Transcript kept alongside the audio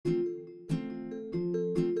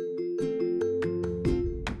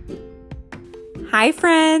Hi,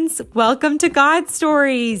 friends. Welcome to God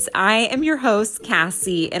Stories. I am your host,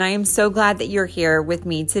 Cassie, and I am so glad that you're here with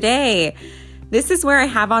me today. This is where I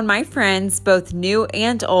have on my friends, both new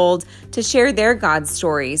and old, to share their God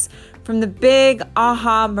stories. From the big,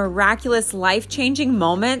 aha, miraculous, life-changing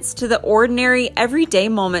moments to the ordinary, everyday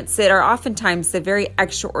moments that are oftentimes the very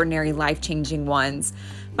extraordinary, life-changing ones.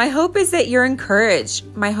 My hope is that you're encouraged.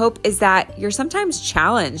 My hope is that you're sometimes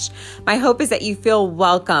challenged. My hope is that you feel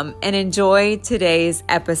welcome and enjoy today's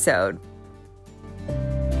episode.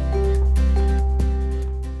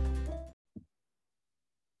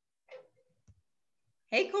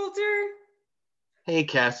 Hey, Coulter. Hey,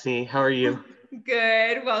 Cassie. How are you?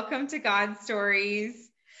 Good. Welcome to God Stories.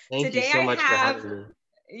 Thank you so much for having me.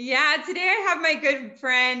 Today I have my good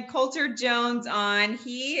friend Coulter Jones on.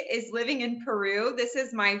 He is living in Peru. This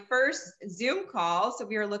is my first Zoom call, so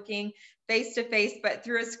we are looking face to face, but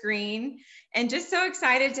through a screen. And just so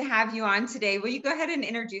excited to have you on today. Will you go ahead and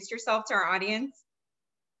introduce yourself to our audience?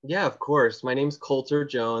 Yeah, of course. My name's Coulter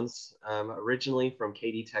Jones. I'm originally from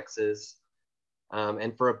Katy, Texas.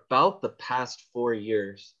 And for about the past 4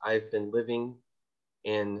 years, I've been living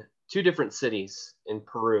in two different cities in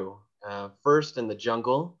Peru. First in the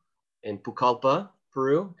jungle in Pucallpa,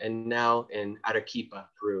 Peru, and now in Arequipa,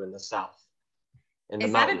 Peru, in the south, in the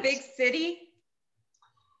Is that mountains. a big city?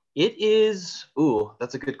 It is,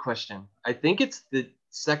 that's a good question. I think it's the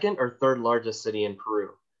second or third largest city in Peru.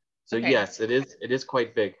 So Okay. yes, it is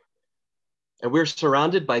quite big. And we're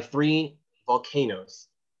surrounded by three volcanoes.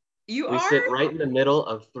 You We are? sit right in the middle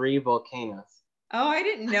of three volcanoes. Oh, I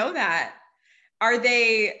didn't know that. Are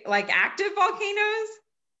they like active volcanoes?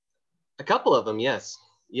 A couple of them, yes.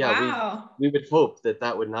 Yeah, Wow. we would hope that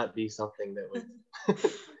that would not be something that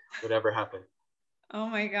would ever happen. Oh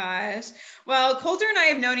my gosh. Well, Coulter and I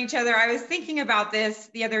have known each other. I was thinking about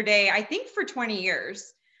this the other day, I think for 20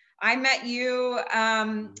 years. I met you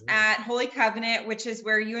at Holy Covenant, which is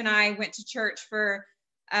where you and I went to church for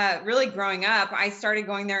really growing up. I started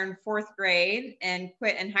going there in fourth grade and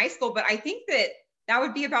quit in high school, but I think that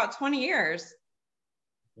would be about 20 years.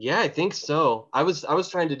 Yeah, I think so. I was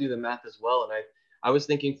trying to do the math as well, and I was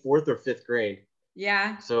thinking fourth or fifth grade.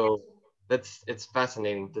 Yeah. So it's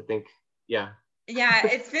fascinating to think. Yeah. Yeah,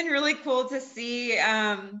 it's been really cool to see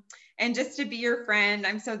and just to be your friend.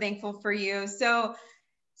 I'm so thankful for you. So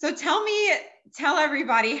tell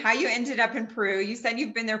everybody how you ended up in Peru. You said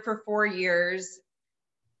you've been there for 4 years.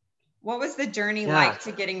 What was the journey Yeah. like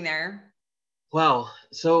to getting there? Wow.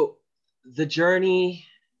 So the journey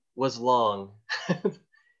was long.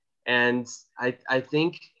 And I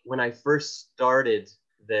think when I first started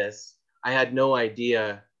this, I had no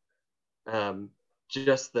idea um,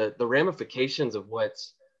 just the ramifications of what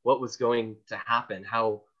was going to happen,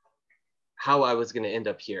 how I was going to end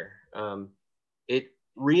up here. It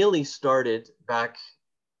really started back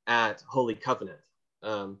at Holy Covenant.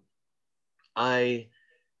 Um, I,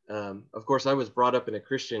 of course, I was brought up in a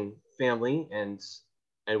Christian family, and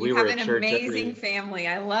You we were have at an church amazing family.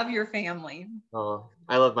 I love your family.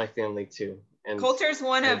 I love my family too. And Coulter's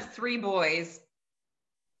one of three boys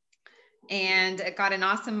and got an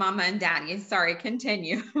awesome mama and daddy. Sorry,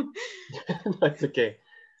 continue. That's okay.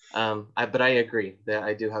 But I agree that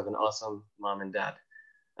I do have an awesome mom and dad.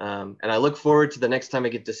 And I look forward to the next time I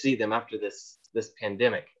get to see them after this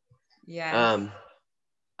pandemic. Yes.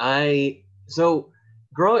 So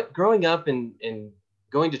growing up and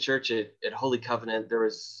going to church at Holy Covenant, there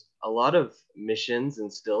was a lot of missions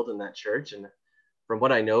instilled in that church, and from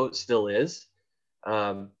what I know, it still is.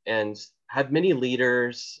 And had many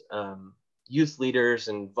leaders, youth leaders,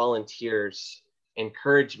 and volunteers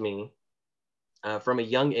encourage me from a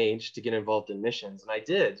young age to get involved in missions, and I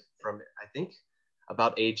did from I think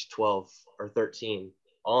about age 12 or 13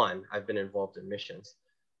 on. I've been involved in missions,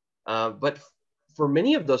 but for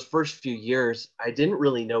many of those first few years, I didn't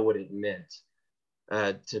really know what it meant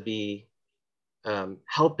to be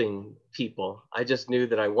helping people. I just knew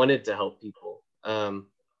that I wanted to help people.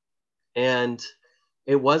 And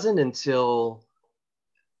it wasn't until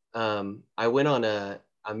I went on a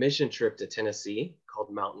mission trip to Tennessee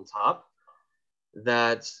called Mountaintop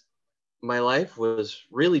that my life was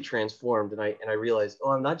really transformed. And I realized,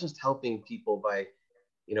 I'm not just helping people by,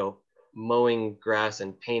 mowing grass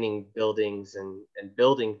and painting buildings and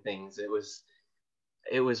building things. It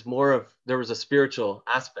was more of, there was a spiritual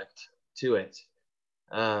aspect to it.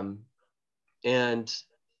 And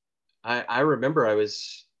I remember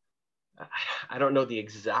I don't know the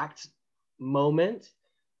exact moment,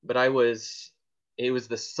 but it was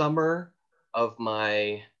the summer of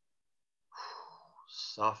my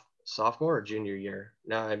sophomore or junior year.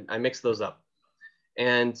 Now I mix those up.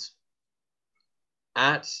 And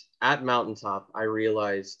at Mountaintop, I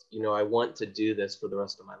realized, I want to do this for the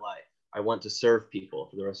rest of my life. I want to serve people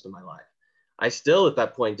for the rest of my life. I still at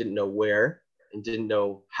that point didn't know where and didn't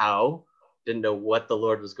know how, didn't know what the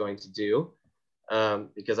Lord was going to do,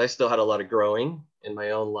 because I still had a lot of growing in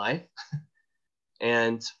my own life.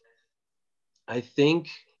 And I think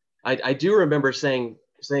I do remember saying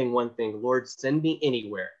one thing: Lord, send me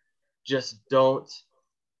anywhere. Just don't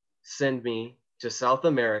send me to South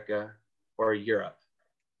America or Europe.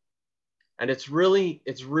 And it's really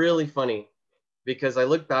funny because I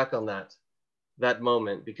look back on that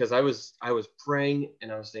moment, because I was praying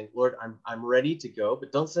and I was saying, Lord, I'm ready to go,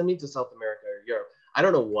 but don't send me to South America or Europe. I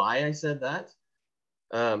don't know why I said that.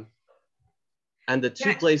 And the two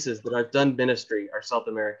Yeah. places that I've done ministry are South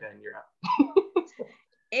America and Europe.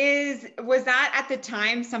 Was that at the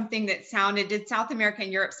time something that did South America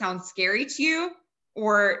and Europe sound scary to you?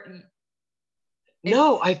 Or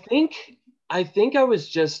No, I think I was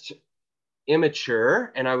just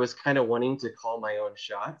immature, and I was kind of wanting to call my own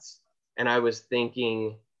shots. And I was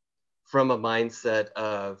thinking from a mindset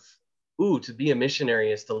of, ooh, to be a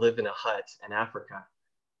missionary is to live in a hut in Africa,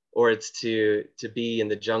 or it's to be in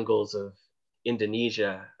the jungles of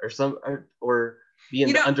Indonesia, or be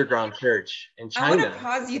in the underground church in China. I want to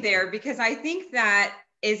pause you there, because I think that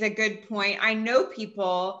is a good point. I know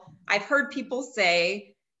I've heard people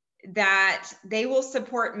say that they will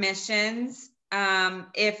support missions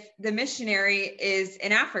if the missionary is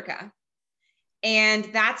in Africa. And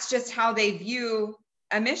that's just how they view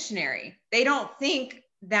a missionary. They don't think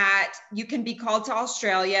that you can be called to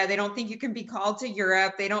Australia. They don't think you can be called to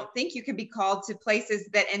Europe. They don't think you can be called to places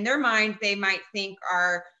that in their mind they might think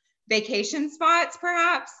are vacation spots,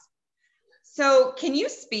 perhaps. So can you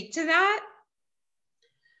speak to that?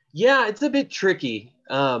 Yeah, it's a bit tricky,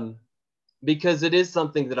 because it is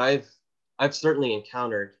something that I've certainly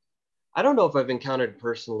encountered. I don't know if I've encountered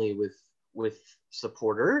personally with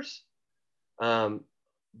supporters,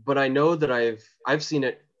 but I know that I've seen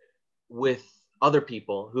it with other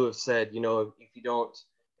people who have said,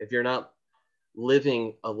 if you're not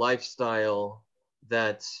living a lifestyle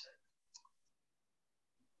that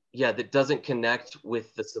doesn't connect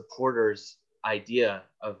with the supporters' idea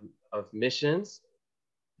of missions,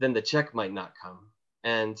 then the check might not come.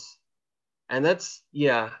 And that's,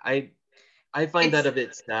 I find that a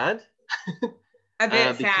bit sad. A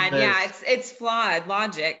bit sad. Yeah, it's flawed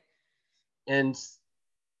logic. And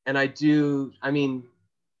I mean,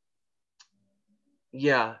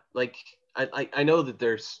 yeah, like I know that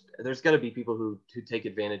there's got to be people who take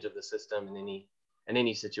advantage of the system in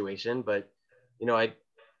any situation, but I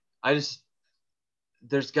just,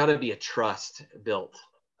 there's got to be a trust built,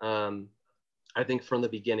 I think, from the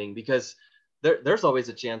beginning, because there's always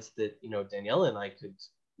a chance that Daniela and I could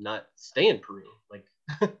not stay in Peru. Like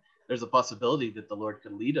there's a possibility that the Lord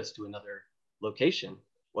could lead us to another location,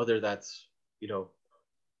 whether that's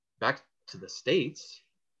back to the States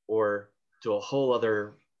or to a whole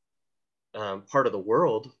other part of the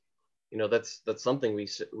world. That's something we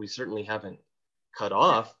certainly haven't cut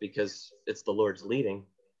off, because it's the Lord's leading.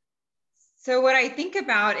 So what I think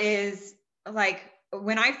about is, like,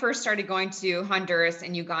 when I first started going to Honduras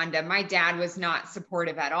and Uganda, my dad was not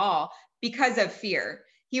supportive at all because of fear.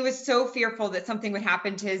 He was so fearful that something would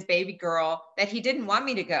happen to his baby girl that he didn't want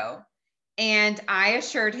me to go. And I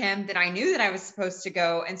assured him that I knew that I was supposed to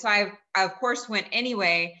go. And so I of course, went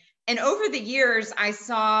anyway. And over the years, I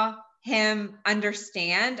saw him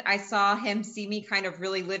understand. I saw him see me kind of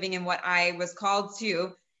really living in what I was called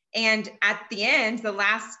to. And at the end, the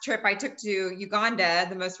last trip I took to Uganda,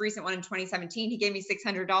 the most recent one in 2017, he gave me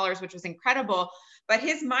 $600, which was incredible. But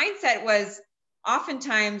his mindset was,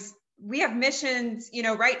 oftentimes we have missions,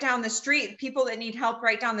 right down the street, people that need help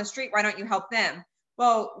right down the street. Why don't you help them?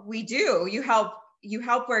 Well, we do. You help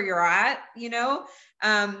where you're at,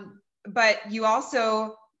 but you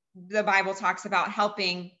also, the Bible talks about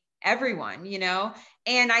helping everyone,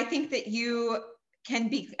 and I think that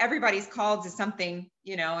everybody's called to something,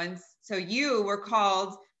 and so you were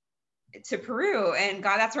called to Peru, and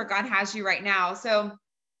that's where God has you right now. So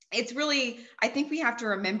it's really, I think we have to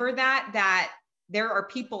remember that there are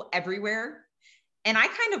people everywhere. And I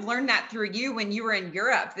kind of learned that through you when you were in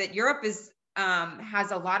Europe, that Europe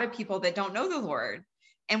has a lot of people that don't know the Lord.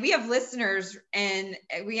 And we have listeners, and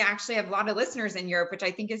we actually have a lot of listeners in Europe, which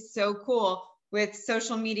I think is so cool with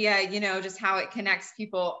social media, just how it connects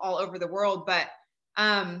people all over the world. But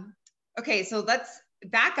okay, so let's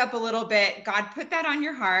back up a little bit. God put that on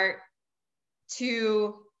your heart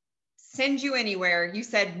to send you anywhere. You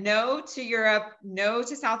said no to Europe, no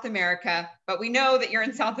to South America, but we know that you're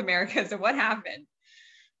in South America. So what happened?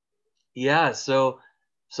 Yeah, so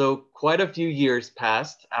So quite a few years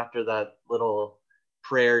passed after that little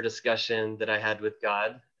prayer discussion that I had with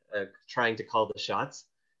God, trying to call the shots.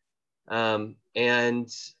 And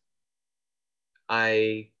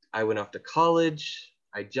I went off to college.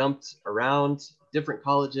 I jumped around different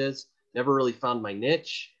colleges, never really found my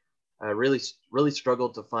niche. Really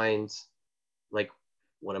struggled to find, like,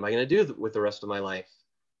 what am I going to do with the rest of my life?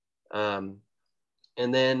 And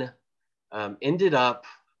then ended up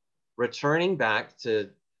returning back to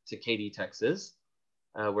Katy, Texas,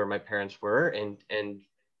 where my parents were, and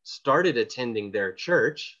started attending their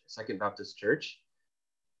church, Second Baptist Church.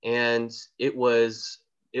 And it was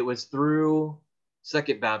through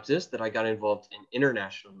Second Baptist that I got involved in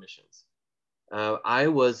international missions. I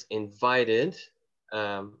was invited.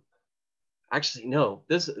 Actually, no,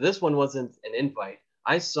 this one wasn't an invite.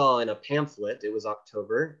 I saw in a pamphlet, it was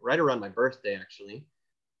October, right around my birthday, actually.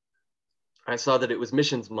 I saw that it was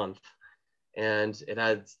Missions Month, and it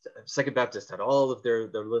had, Second Baptist had all of their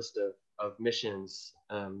list of missions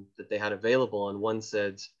that they had available, and one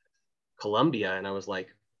said Colombia, and I was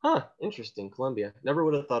like, huh, interesting, Colombia. Never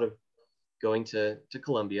would have thought of going to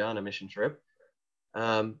Colombia on a mission trip,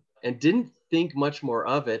 and didn't think much more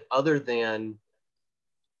of it other than,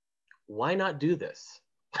 why not do this?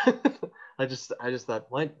 I just thought,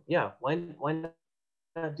 why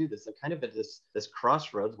not do this? I'm kind of at this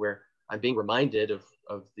crossroads where I'm being reminded of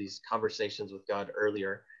these conversations with God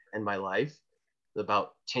earlier in my life,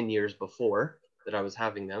 about 10 years before that I was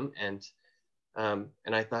having them. And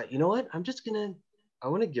I thought, you know what, I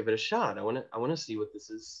want to give it a shot. I want to see what this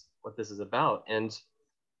is about. And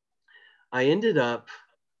I ended up,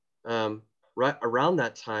 right around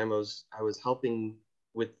that time, I was helping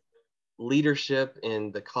with leadership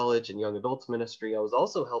in the college and young adults ministry. I was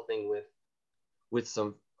also helping with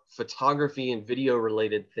some photography and video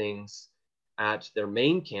related things at their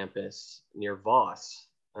main campus near Voss.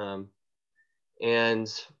 And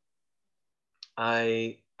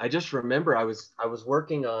I just remember I was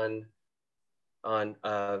working on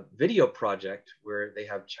a video project where they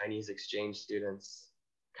have Chinese exchange students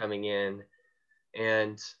coming in,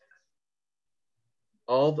 and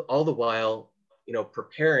all the while,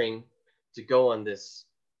 preparing to go on this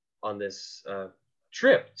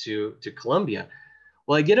trip to Colombia.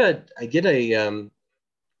 Well, I get a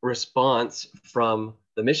response from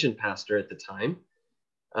the mission pastor at the time,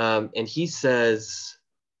 and he says,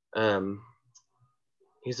 yeah,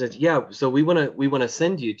 so we want to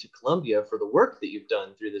send you to Colombia for the work that you've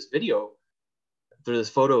done through this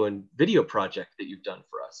photo and video project that you've done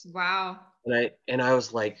for us. Wow. And I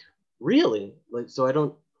was like, really? Like, so I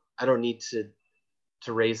don't need to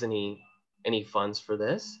raise any funds for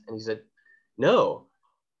this? And he said, no.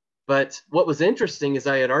 But what was interesting is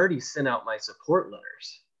I had already sent out my support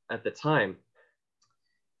letters at the time.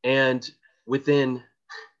 And within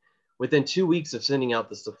 2 weeks of sending out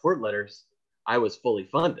the support letters, I was fully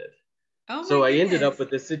funded. Oh, so I goodness. ended up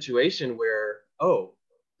with this situation where,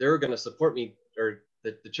 they were going to support me, or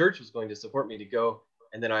the church was going to support me to go.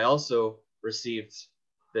 And then I also received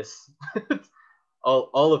this,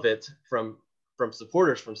 all of it from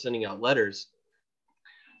supporters from sending out letters.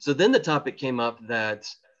 So then the topic came up that,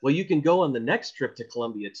 well, you can go on the next trip to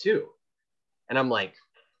Colombia too. And I'm like,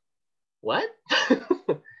 what?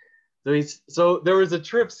 So there was a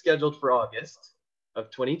trip scheduled for August of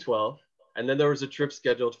 2012. And then there was a trip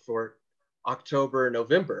scheduled for October,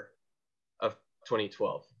 November of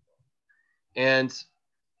 2012. And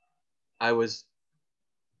I was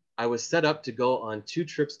set up to go on 2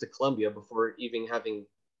 trips to Colombia before even having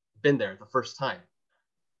been there the first time.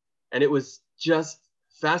 And it was just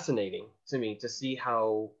fascinating to me to see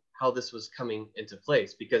how this was coming into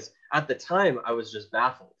place, because at the time I was just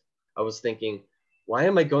baffled. I was thinking, why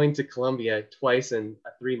am I going to Colombia twice in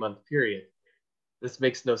a 3-month period? This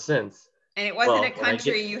makes no sense. And it wasn't a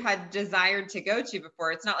country you had desired to go to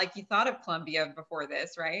before. It's not like you thought of Colombia before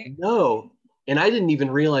this, right? No. And I didn't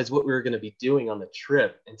even realize what we were going to be doing on the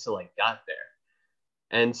trip until I got there.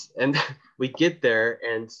 And we get there,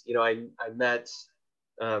 and I met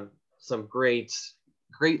some great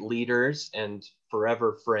leaders and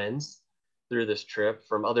forever friends through this trip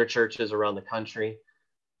from other churches around the country.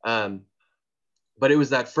 But it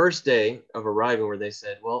was that first day of arriving where they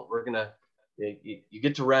said, well, we're going to, you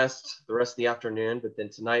get to rest the rest of the afternoon, but then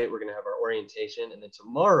tonight we're going to have our orientation. And then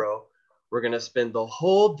tomorrow we're going to spend the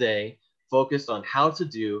whole day focused on how to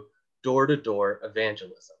do door-to-door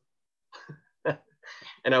evangelism.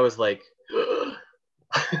 And I was like,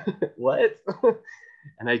 what?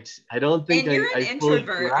 And I don't think and you're an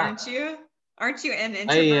introvert, aren't you? Aren't you an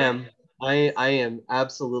introvert? I am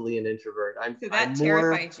absolutely an introvert. So that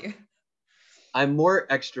terrified you. I'm more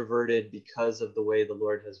extroverted because of the way the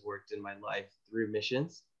Lord has worked in my life through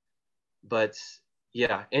missions. But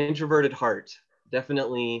yeah, introverted heart.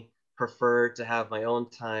 Definitely prefer to have my own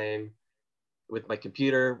time with my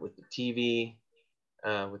computer, with the TV,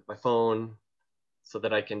 with my phone, so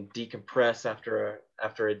that I can decompress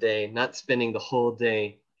after a day, not spending the whole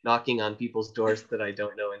day knocking on people's doors that I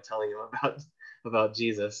don't know and telling them about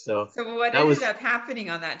Jesus. So So what that ended was up happening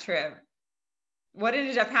on that trip? What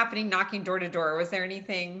ended up happening knocking door to door? Was there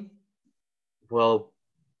anything? well,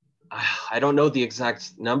 I don't know the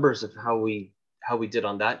exact numbers of how we did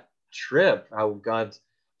on that trip, how God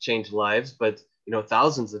changed lives, but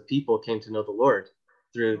thousands of people came to know the Lord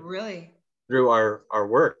through Really? our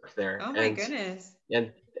work there. Oh my and goodness.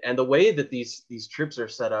 and and the way that these trips are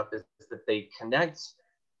set up is that they connect.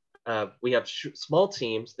 We have small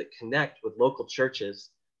teams that connect with local churches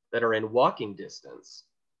that are in walking distance,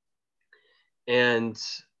 and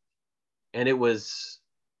it was,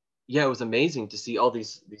 yeah, it was amazing to see all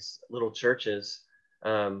these little churches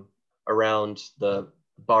around the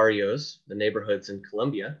barrios, the neighborhoods in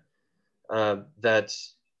Colombia, that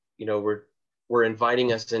were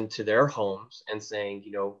inviting us into their homes and saying,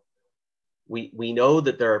 we know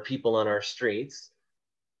that there are people on our streets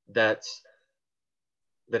that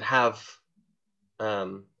have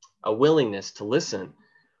um, a willingness to listen.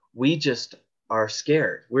 We just are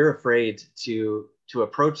scared. We're afraid to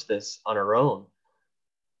approach this on our own.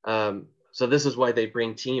 So this is why they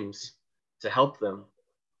bring teams to help them.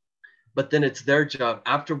 But then it's their job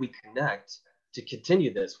after we connect to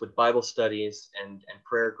continue this with Bible studies and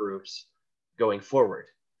prayer groups going forward.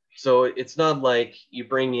 So it's not like you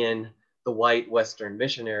bring in the white Western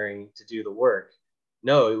missionary to do the work.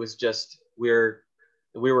 No, it was just we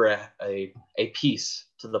were a piece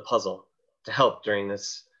to the puzzle to help during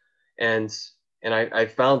this. And I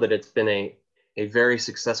found that it's been a very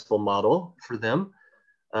successful model for them,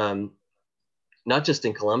 um, not just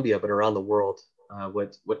in Colombia, but around the world.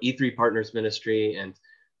 What E3 Partners Ministry and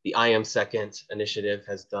the I Am Second initiative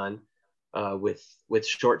has done with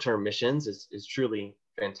short-term missions is truly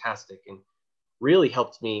fantastic and really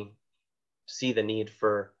helped me see the need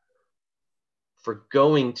for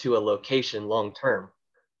going to a location long term.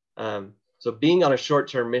 So being on a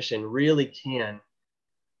short-term mission really can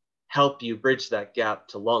help you bridge that gap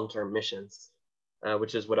to long-term missions,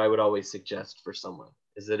 which is what I would always suggest for someone,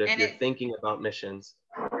 is that if And you're it thinking about missions,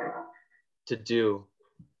 to do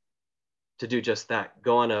just that,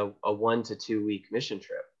 go on a 1 to 2 week mission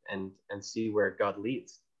trip and see where God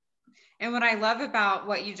leads. and what I love about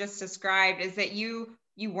what you just described is that you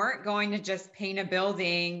weren't going to just paint a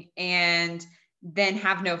building and then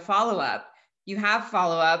have no follow up. You have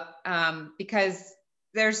follow up because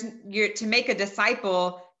you're to make a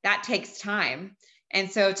disciple that takes time, and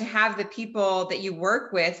so to have the people that you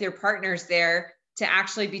work with, your partners there, to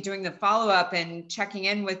actually be doing the follow up and checking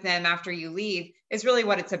in with them after you leave is really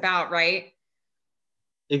what it's about, right?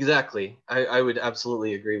 Exactly. I would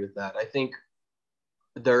absolutely agree with that. I think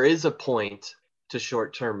there is a point to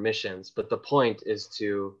short-term missions, but the point is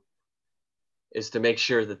to make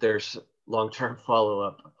sure that there's long-term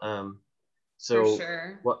follow-up. For So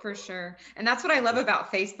sure, what? for sure. And that's what I love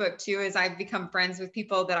about Facebook too, is I've become friends with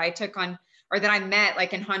people that I took on or that I met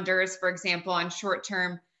like in Honduras, for example, on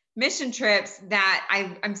short-term mission trips that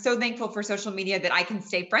I'm so thankful for social media that I can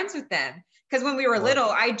stay friends with them. Because when we were Wow. little,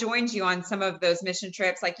 I joined you on some of those mission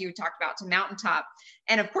trips, like you talked about to Mountaintop.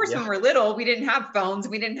 And of course, Yeah. when we're little, we didn't have phones,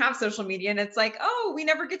 we didn't have social media. And it's like, oh, we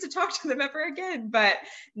never get to talk to them ever again. But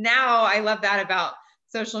now I love that about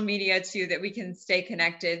social media too, that we can stay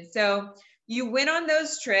connected. So you went on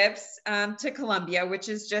those trips to Colombia, which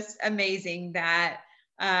is just amazing that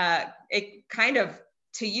it kind of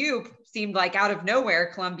to you seemed like out of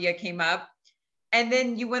nowhere Colombia came up. And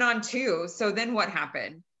then you went on two. So then what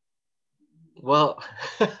happened? Well,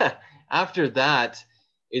 after that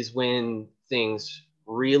is when things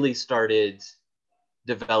really started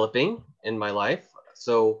developing in my life.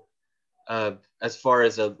 So, as far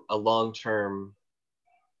as a long term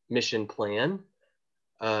mission plan,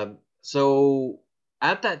 so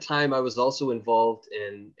at that time, I was also involved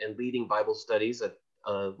in leading Bible studies at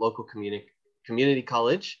a local community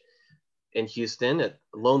college in Houston, at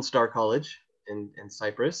Lone Star College in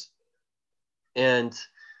Cyprus. And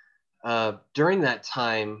during that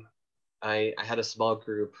time, I had a small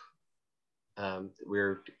group. We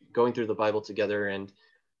were going through the Bible together, and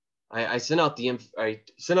I sent out I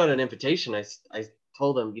sent out an invitation. I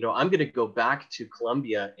told them, I'm going to go back to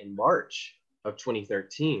Colombia in March of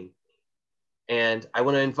 2013, and I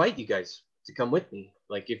want to invite you guys to come with me.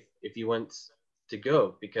 Like if you want to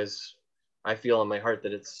go, because I feel in my heart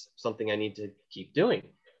that it's something I need to keep doing.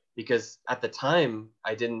 because at the time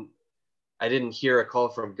I didn't hear a call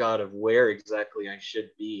from God of where exactly I should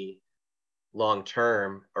be long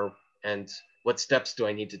term, or and what steps do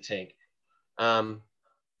I need to take. Um,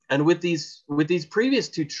 and with these previous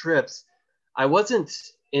two trips, I wasn't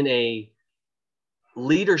in a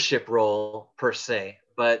leadership role per se,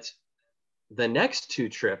 but the next two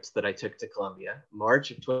trips that I took to Colombia,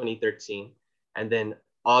 March of 2013 and then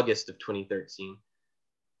August of 2013,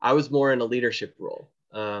 I was more in a leadership role.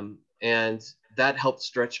 And that helped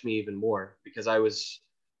stretch me even more because I was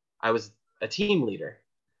a team leader.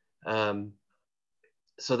 Um,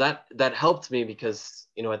 so that helped me because,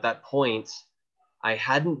 you know, at that point, I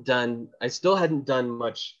still hadn't done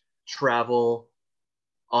much travel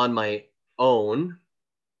on my own,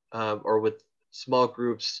 or with small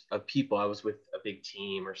groups of people. I was with a big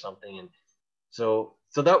team or something. And so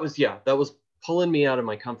that was, yeah, that was pulling me out of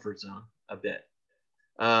my comfort zone a bit.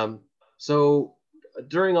 So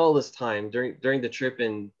during all this time, during the trip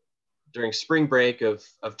and during spring break of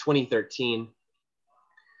 2013,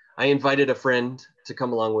 I invited a friend to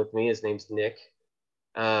come along with me. His name's Nick.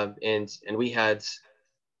 And we had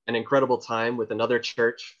an incredible time with another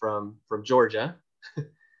church from Georgia,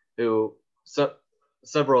 who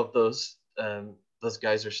several of those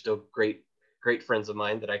guys are still great friends of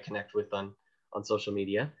mine that I connect with on social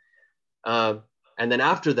media. And then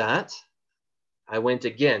after that, I went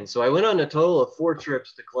again. So I went on a total of 4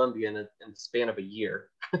 trips to Colombia in the span of a year,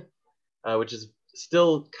 which is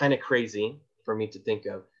still kind of crazy for me to think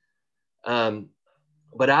of.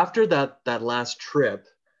 But after that last trip,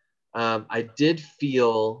 I did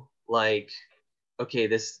feel like, okay,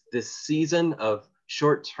 this season of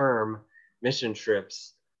short-term mission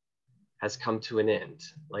trips has come to an end.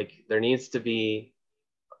 Like there needs to be,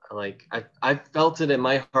 like I felt it in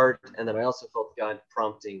my heart, and then I also felt God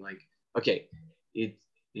prompting, like, okay,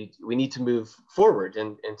 we need to move forward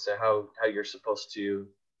into how you're supposed to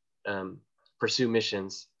pursue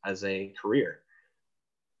missions as a career.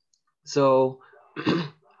 So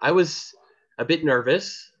I was a bit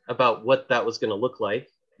nervous about what that was going to look like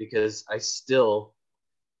because I still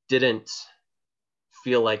didn't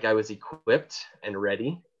feel like I was equipped and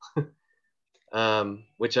ready,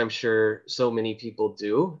 which I'm sure so many people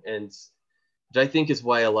do. And which I think is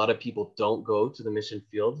why a lot of people don't go to the mission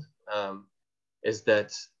field, is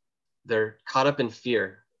that they're caught up in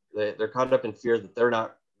fear. They're caught up in fear that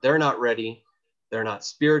they're not ready. They're not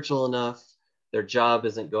spiritual enough. Their job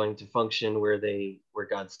isn't going to function where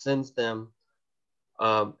God sends them.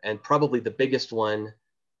 And probably the biggest one,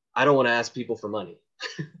 I don't want to ask people for money.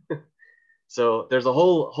 So there's a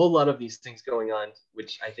whole lot of these things going on,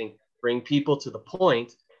 which I think bring people to the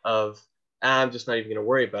point of, I'm just not even going to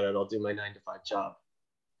worry about it. I'll do my 9-to-5 job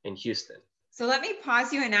in Houston. So let me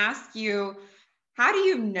pause you and ask you, how do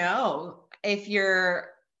you know if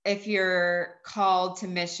you're called to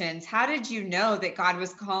missions? How did you know that God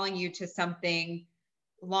was calling you to something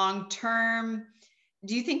long term?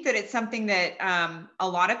 Do you think that it's something that a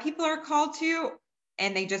lot of people are called to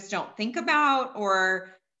and they just don't think about? Or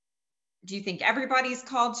do you think everybody's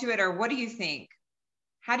called to it? Or what do you think?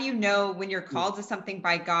 How do you know when you're called to something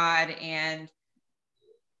by God? And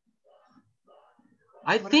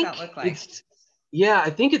what does that look like? I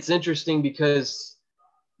think it's interesting because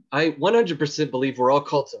I 100% believe we're all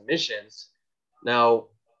called to missions. Now,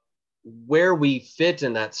 where we fit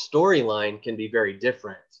in that storyline can be very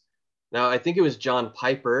different. Now, I think it was John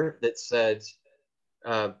Piper that said,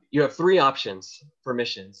 you have 3 options for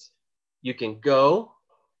missions. You can go,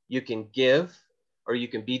 you can give, or you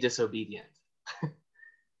can be disobedient.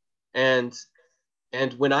 and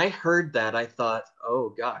when I heard that, I thought,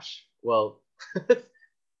 oh gosh, well,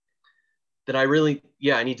 that I really,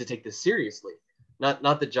 I need to take this seriously. Not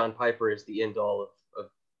that John Piper is the end all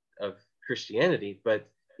of Christianity, but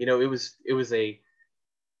you know, it was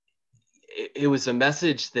a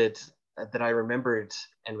message that I remembered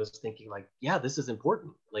and was thinking, like, yeah, this is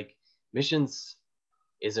important. Like, missions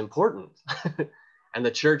is important, and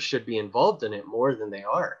the church should be involved in it more than they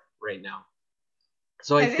are right now.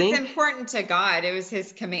 So I think it's important to God. It was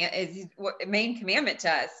his command, his main commandment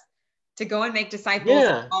to us, to go and make disciples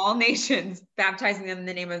of all nations, baptizing them in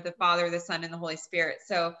the name of the Father, the Son, and the Holy Spirit.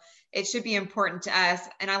 So it should be important to us.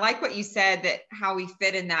 And I like what you said, that how we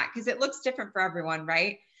fit in that, because it looks different for everyone,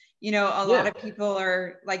 right? You know, a lot of people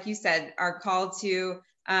are, like you said, are called to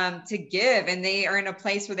give, and they are in a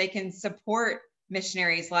place where they can support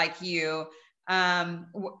missionaries like you.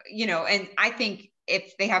 You know, and I think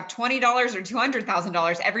if they have $20 or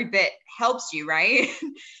 $200,000, every bit helps you, right?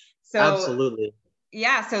 So absolutely.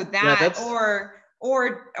 yeah, so that,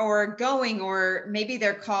 or going, or maybe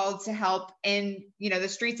they're called to help in, the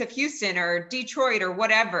streets of Houston or Detroit or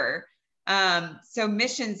whatever. So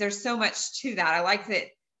missions, there's so much to that. I like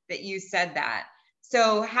that you said that.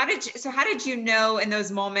 So how did you know in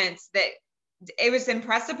those moments that it was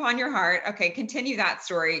impressed upon your heart? Okay, continue that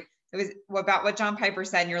story. It was about what John Piper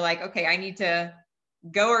said, and you're like, okay, I need to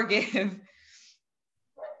go or give.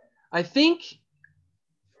 I think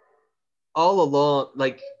all along,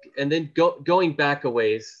 like, and then going back a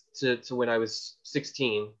ways to when I was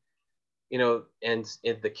 16, and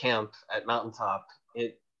in the camp at Mountaintop,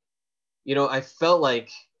 I felt like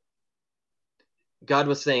God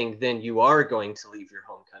was saying, then you are going to leave your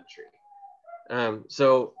home country.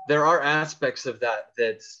 So there are aspects of that,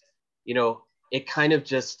 it kind of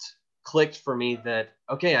just clicked for me that,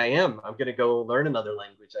 okay, I'm going to go learn another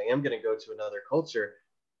language. I am going to go to another culture.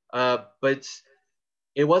 But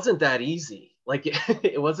it wasn't that easy. Like,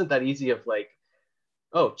 it wasn't that easy of like,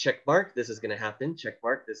 oh, check mark, this is going to happen. Check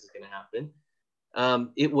mark, this is going to happen.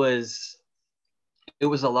 It was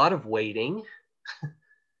a lot of waiting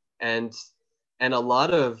and a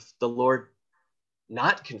lot of the Lord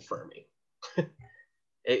not confirming.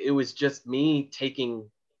 It was just me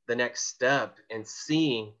taking the next step and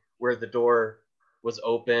seeing where the door was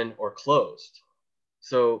open or closed.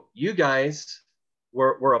 So you guys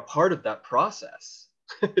were a part of that process.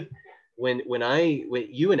 when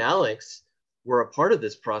you and Alex were a part of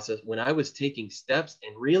this process, when I was taking steps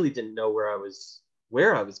and really didn't know where I was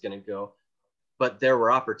going to go, but there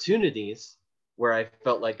were opportunities where I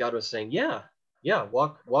felt like God was saying, yeah,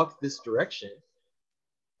 walk this direction.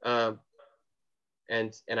 And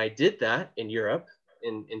I did that in Europe,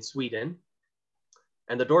 in Sweden,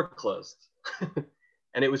 and the door closed.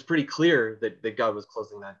 And it was pretty clear that God was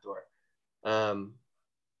closing that door.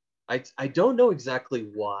 I don't know exactly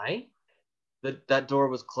why that door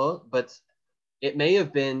was closed, but it may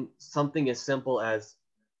have been something as simple as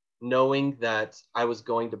knowing that I was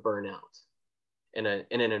going to burn out in an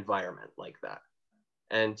environment like that.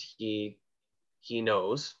 And he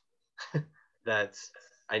knows that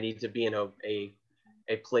I need to be in a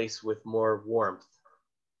place with more warmth.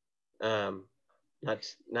 Not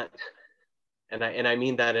and I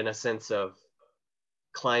mean that in a sense of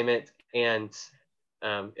climate and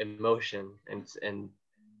emotion and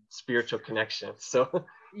spiritual connection. So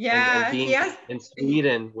and being in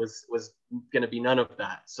Sweden was going to be none of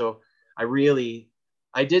that. So I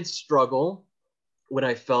did struggle when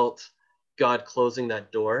I felt God closing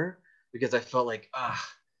that door, because I felt like,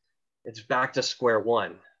 it's back to square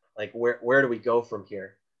one. Like, where do we go from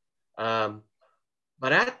here? But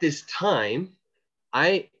at this time,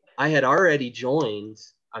 I had already joined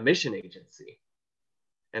a mission agency,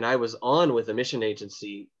 and I was on with a mission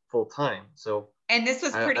agency full time. So, and this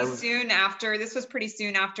was pretty soon after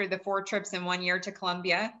the 4 trips in 1 year to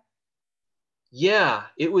Colombia. Yeah,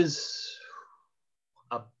 it was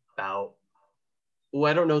about,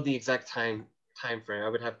 I don't know the exact time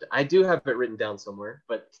frame. I do have it written down somewhere,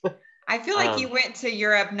 but I feel like you went to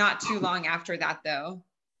Europe not too long after that, though.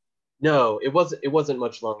 No, it wasn't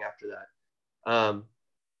much long after that.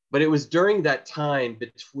 But it was during that time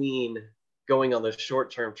between going on those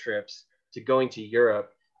short-term trips to going to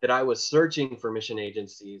Europe that I was searching for mission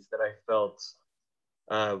agencies that I felt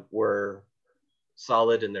were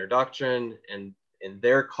solid in their doctrine and in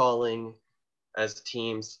their calling as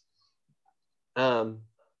teams. And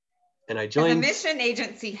I joined. The mission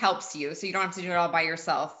agency helps you, so you don't have to do it all by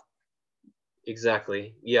yourself.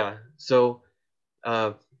 Exactly. Yeah. So,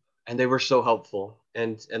 and they were so helpful.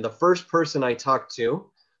 And the first person I talked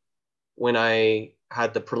to when I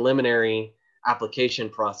had the preliminary application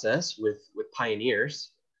process with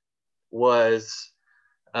Pioneers was,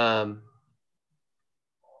 he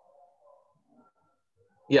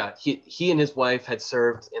and his wife had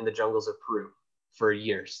served in the jungles of Peru for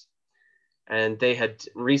years, and they had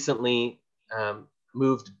recently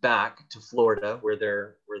moved back to Florida, where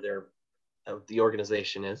the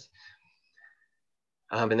organization is.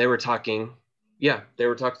 And they were talking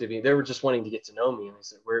to me. They were just wanting to get to know me. And they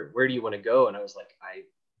said, where do you want to go? And I was like, I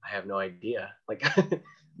have no idea. Like,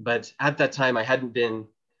 but at that time I hadn't been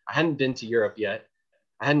to Europe yet.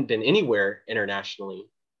 I hadn't been anywhere internationally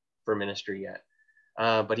for ministry yet.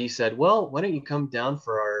 But he said, well, why don't you come down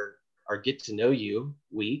for our get to know you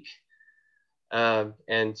week?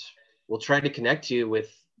 And we'll try to connect you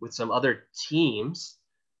with some other teams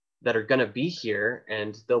that are going to be here,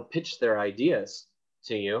 and they'll pitch their ideas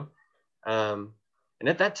to you. And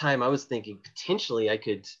at that time I was thinking potentially I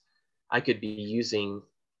could be using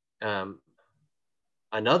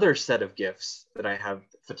another set of gifts that I have,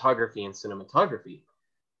 photography and cinematography,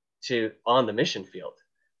 on the mission field.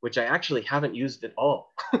 which I actually haven't used at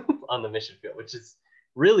all on the mission field, which is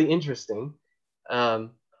really interesting.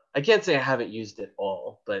 I can't say I haven't used it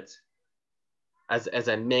all, but as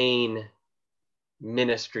a main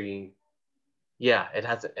ministry, yeah,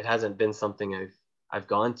 it hasn't been something I've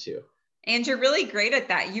gone to. And you're really great at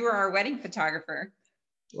that. You were our wedding photographer.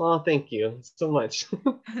 Well, thank you so much.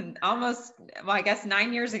 Almost, well, I guess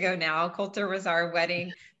 9 years ago now, Coulter was our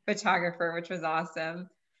wedding photographer, which was awesome.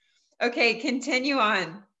 Okay, continue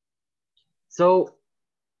on. So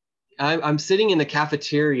I'm sitting in the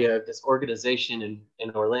cafeteria of this organization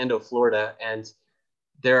in Orlando, Florida, and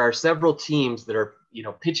there are several teams that are,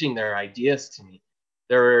 pitching their ideas to me.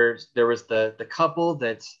 There was the couple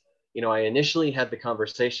that, I initially had the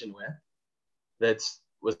conversation with that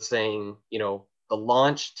was saying, the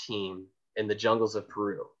launch team in the jungles of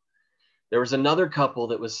Peru. There was another couple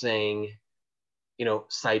that was saying,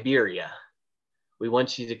 Siberia. We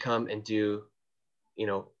want you to come and do,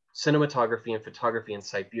 cinematography and photography in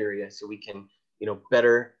Siberia so we can,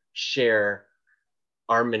 better share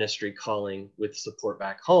our ministry calling with support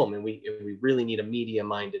back home. And we really need a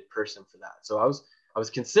media-minded person for that. So I was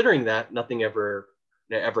considering that. Nothing ever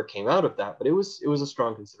came out of that, but it was a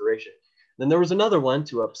strong consideration. Then there was another one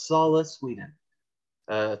to Uppsala, Sweden,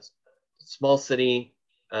 a small city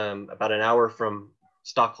about an hour from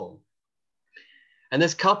Stockholm. And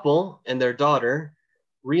this couple and their daughter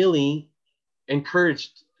really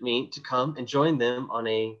encouraged me to come and join them on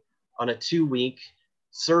a 2-week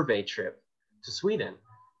survey trip to Sweden.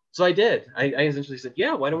 So I did. I essentially said,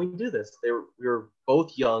 yeah, why don't we do this? We were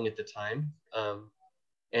both young at the time.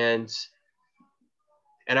 And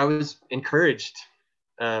I was encouraged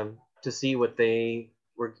to see what they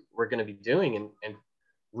were going to be doing, and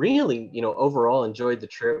really, overall enjoyed the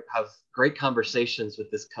trip, have great conversations with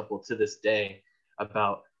this couple to this day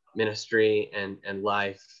about ministry and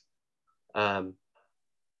life.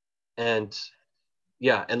 And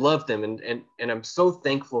yeah, and love them. And I'm so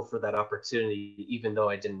thankful for that opportunity, even though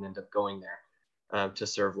I didn't end up going there to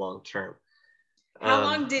serve long term. How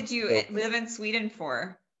long did you live in Sweden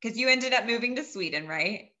for? Because you ended up moving to Sweden,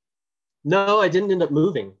 right? No, I didn't end up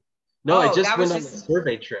moving. No, I just went on a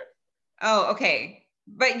survey trip. Oh, okay.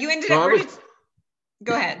 But you ended up,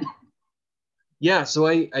 go ahead. Yeah, so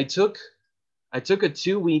I took a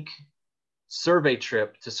 2-week survey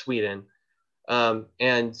trip to Sweden,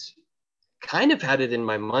 and kind of had it in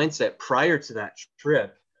my mindset prior to that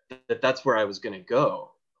trip that that's where I was going to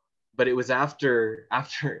go. But it was after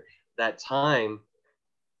that time,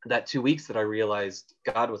 that 2 weeks, that I realized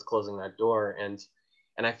God was closing that door, and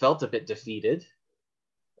I felt a bit defeated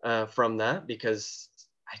from that, because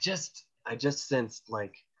I just sensed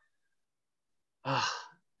like,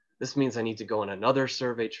 this means I need to go on another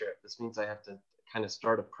survey trip. This means I have to kind of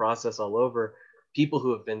start a process all over. People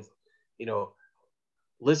who have been,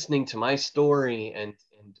 listening to my story and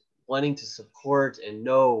wanting to support and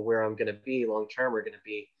know where I'm going to be long term are going to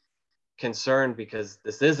be concerned, because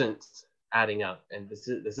this isn't adding up, and this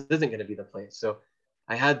isn't going to be the place. So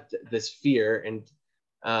I had this fear, and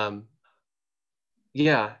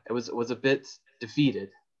yeah, it was a bit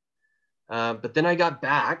defeated. But then I got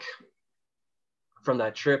back from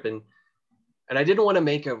that trip, and I didn't want to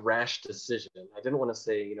make a rash decision. I didn't want to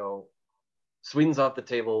say, Sweden's off the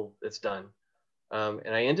table, it's done.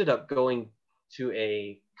 And I ended up going to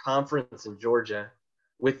a conference in Georgia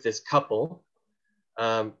with this couple.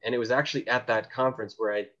 And it was actually at that conference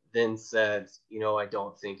where I then said, I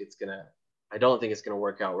don't think it's gonna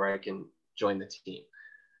work out where I can join the team.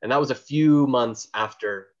 And that was a few months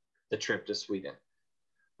after the trip to Sweden.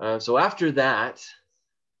 So after that,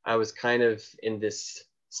 I was kind of in this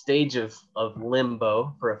stage of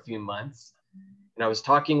limbo for a few months. And I was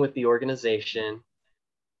talking with the organization,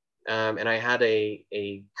 and I had a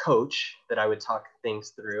coach that I would talk things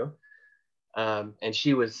through. And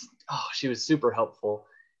she was super helpful.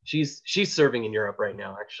 She's serving in Europe right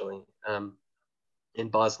now, actually, in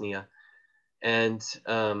Bosnia. And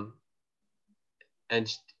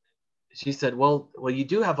she said, well, you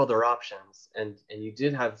do have other options, and you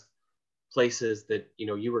did have places that,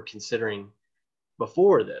 you were considering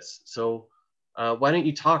before this. So why don't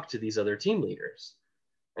you talk to these other team leaders?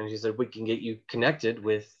 And she said, we can get you connected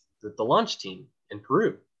with the launch team in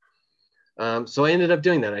Peru. So I ended up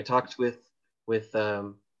doing that. I talked with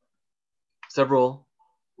several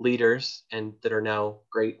leaders, and that are now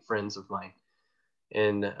great friends of mine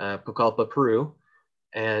in Pucallpa, Peru.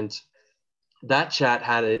 And that chat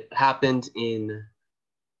happened in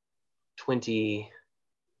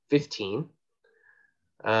 2015,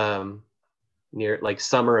 near like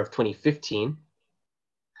summer of 2015.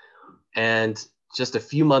 And just a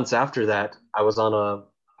few months after that, I was on a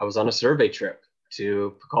survey trip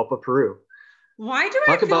to Pucallpa, Peru. Why do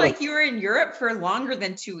I Talk feel about like you were in Europe for longer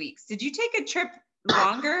than 2 weeks? Did you take a trip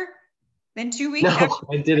longer than 2 weeks? No,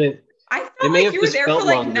 I didn't. I It felt may like have you were just there for felt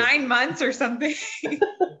like longer. 9 months or something.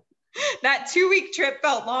 That 2 week trip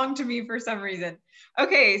felt long to me for some reason.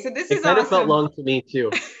 Okay, so this It is kind of felt awesome. long to me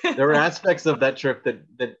too. There were aspects of that trip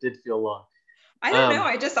that did feel long. I don't know.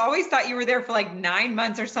 I just always thought you were there for like 9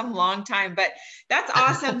 months or some long time, but that's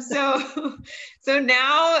awesome. So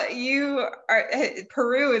now you are,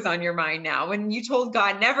 Peru is on your mind now. When you told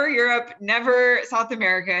God, never Europe, never South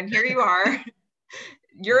America, and here you are.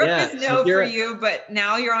 Europe Yeah, is so no for here, you, but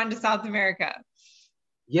now you're on to South America.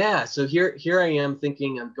 yeah, so here I am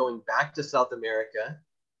thinking I'm going back to South America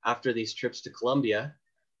after these trips to Colombia,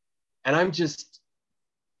 and I'm just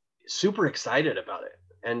super excited about it.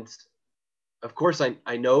 And of course,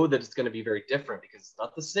 I know that it's going to be very different because it's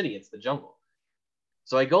not the city, it's the jungle.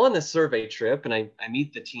 So I go on this survey trip and I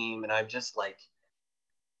meet the team, and I'm just like,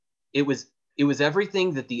 it was it was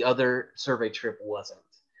everything that the other survey trip wasn't.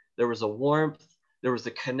 There was a warmth, there was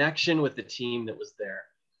a connection with the team that was there.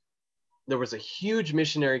 There was a huge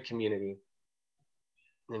missionary community.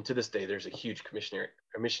 And to this day, there's a huge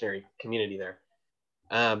missionary community there.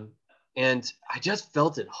 And I just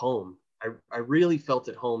felt at home. I really felt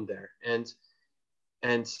at home there. And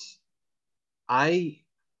I,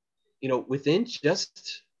 within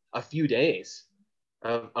just a few days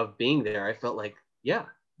of being there, I felt like, yeah,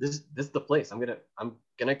 this is the place. I'm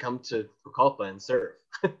gonna come to Pucallpa and serve.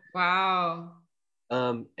 Wow.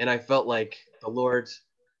 And I felt like the Lord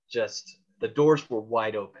the doors were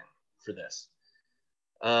wide open for this.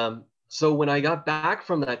 So when I got back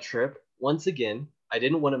from that trip, once again, I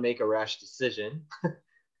didn't want to make a rash decision,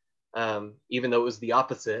 even though it was the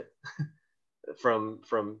opposite from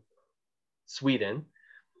Sweden.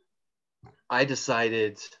 I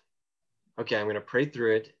decided, okay, I'm going to pray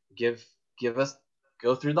through it, give us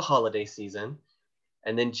go through the holiday season,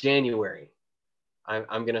 and then January,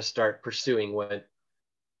 I'm going to start pursuing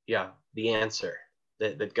the answer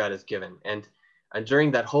that God has given. And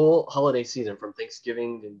during that whole holiday season, from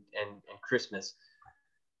Thanksgiving and Christmas,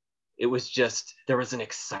 it was just, there was an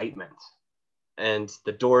excitement and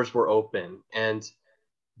the doors were open. And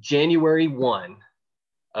January 1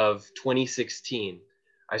 of 2016,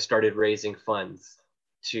 I started raising funds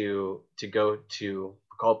to go to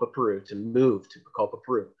Pucallpa, Peru, to move to Pucallpa,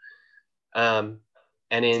 Peru. To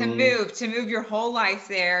move your whole life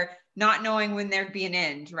there, not knowing when there'd be an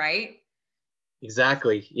end, right?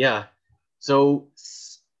 Exactly. Yeah. So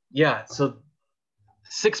 6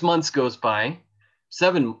 months goes by,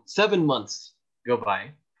 seven months go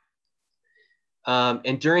by.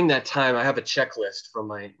 And during that time, I have a checklist from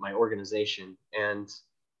my organization, and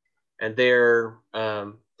they're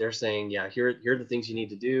saying, yeah, here are the things you need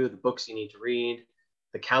to do, the books you need to read,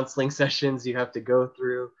 the counseling sessions you have to go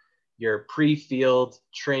through, your pre-field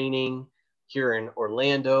training here in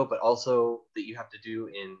Orlando, but also that you have to do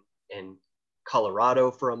in Colorado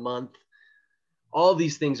for a month. All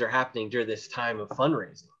these things are happening during this time of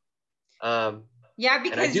fundraising. Yeah,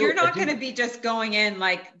 because you're not going to be just going in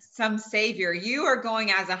like some savior. You are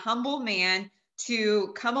going as a humble man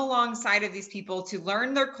to come alongside of these people, to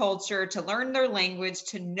learn their culture, to learn their language,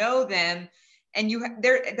 to know them. And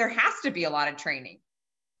there has to be a lot of training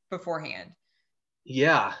beforehand.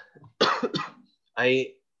 Yeah.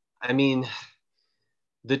 I mean,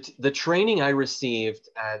 the training I received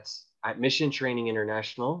at Mission Training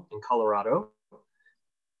International in Colorado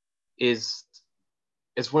is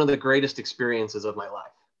one of the greatest experiences of my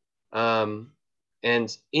life.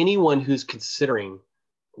 And anyone who's considering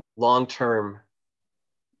long-term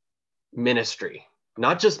ministry,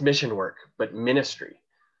 not just mission work, but ministry,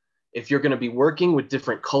 if you're going to be working with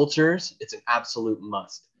different cultures, it's an absolute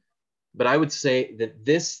must. But I would say that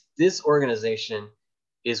this organization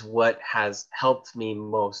is what has helped me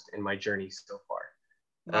most in my journey so far.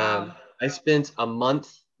 Wow. I spent a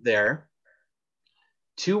month there.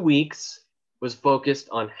 2 weeks was focused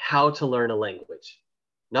on how to learn a language,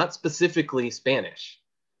 not specifically Spanish,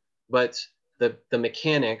 but the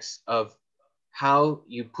mechanics of how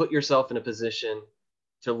you put yourself in a position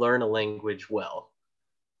to learn a language well.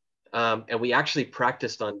 And we actually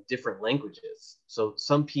practiced on different languages. So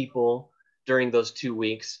some people during those 2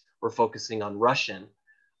 weeks were focusing on Russian.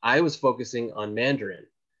 I was focusing on Mandarin.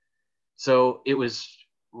 So it was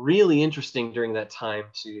really interesting during that time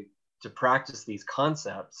to practice these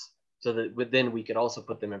concepts so that then we could also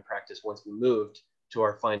put them in practice once we moved to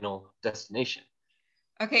our final destination.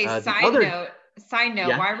 Okay, side note,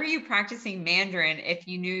 yeah. why were you practicing Mandarin if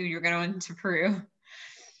you knew you were going to Peru?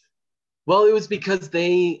 Well, it was because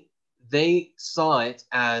they saw it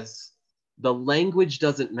as the language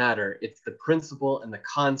doesn't matter. It's the principle and the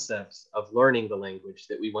concepts of learning the language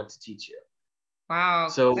that we want to teach you. Wow,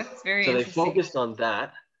 So, that's very so they interesting. focused on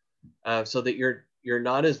that, so that you're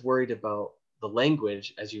not as worried about the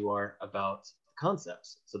language as you are about the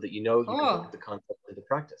concepts, so that you know you can put Cool. the concept into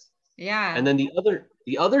practice. Yeah. And then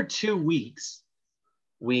the other 2 weeks,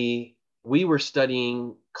 we were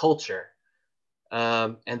studying culture,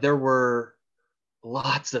 and there were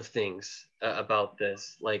lots of things about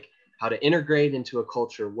this, like how to integrate into a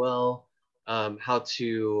culture well, how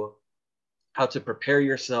to prepare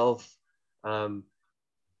yourself, um,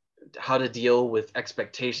 how to deal with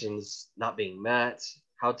expectations not being met,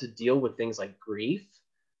 how to deal with things like grief,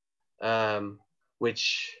 um,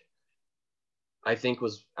 which I think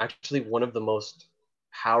was actually one of the most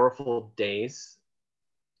powerful days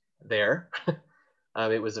there.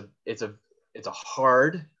 It's a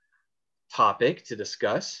hard topic to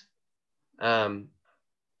discuss, um,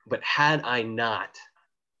 but had I not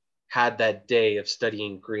had that day of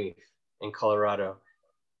studying grief in Colorado,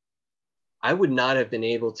 I would not have been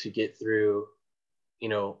able to get through, you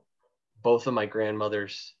know, both of my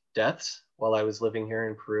grandmother's deaths while I was living here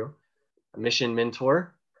in Peru, a mission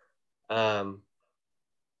mentor, um,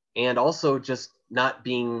 and also just not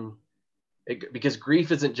being, because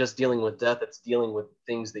grief isn't just dealing with death, it's dealing with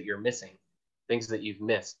things that you're missing, things that you've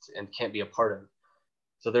missed and can't be a part of.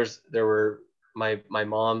 So there were my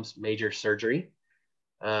mom's major surgery.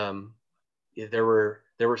 Um, there were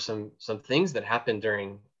some things that happened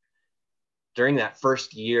during that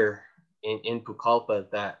first year in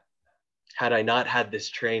Pucallpa that, had I not had this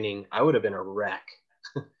training, I would have been a wreck.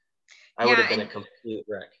 I would Yeah, have been a complete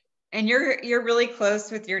wreck. and you're really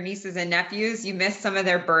close with your nieces and nephews. You missed some of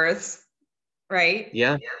their births, right?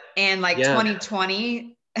 Yeah, And like yeah,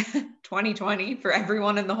 2020, 2020 for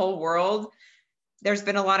everyone in the whole world, there's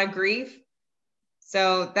been a lot of grief.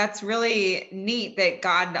 So that's really neat that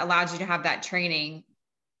God allowed you to have that training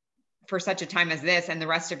for such a time as this and the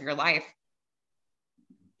rest of your life.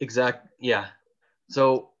 yeah.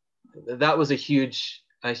 So that was a huge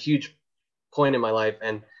point in my life,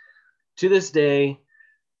 and to this day,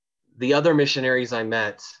 the other missionaries I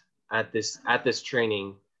met at this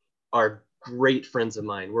training are great friends of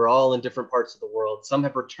mine. We're all in different parts of the world. Some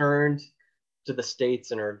have returned to the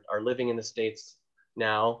States and are living in the States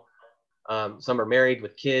now. Some are married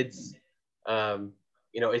with kids. Um,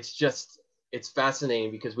 it's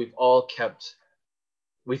fascinating because we've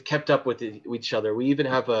kept up with each other. We have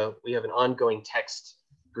an ongoing text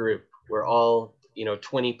group where all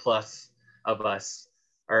 20 plus of us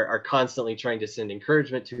are constantly trying to send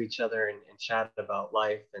encouragement to each other and chat about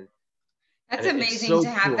life, and That's it's amazing so to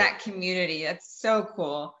have cool. that community. That's so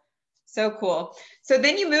cool. So cool. So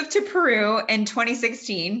then you moved to Peru in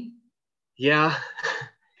 2016. Yeah.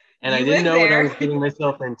 And I You didn't live know what I there. was getting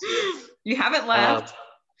myself into. You haven't um, left.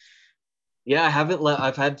 yeah, I haven't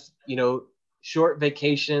I've had short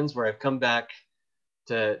vacations where I've come back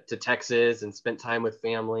to Texas and spent time with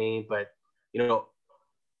family, but you know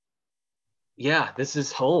yeah, this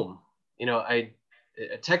is home. I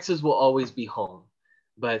Texas will always be home,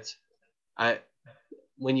 but I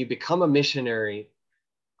when you become a missionary,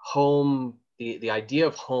 home the idea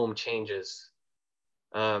of home changes,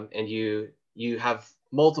 and you have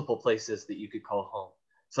multiple places that you could call home.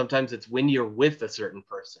 Sometimes it's when you're with a certain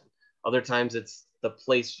person. Other times it's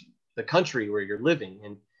the country where you're living,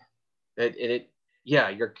 and yeah,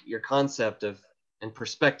 your concept of and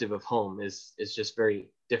perspective of home is just very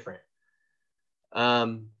different.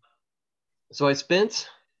 Um, so I spent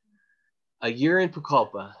a year in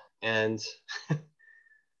Pucallpa, and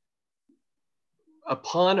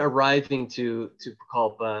upon arriving to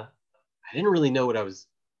Pucallpa, I didn't really know what I was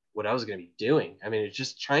going to be doing. I mean, it's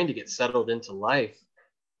just trying to get settled into life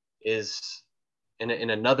is in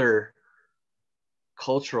another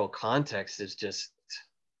cultural context is just,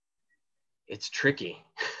 it's tricky.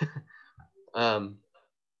 um,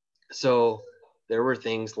 so there were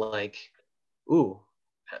things like, ooh,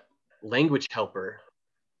 language helper.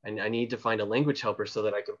 And I need to find a language helper so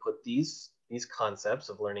that I can put these concepts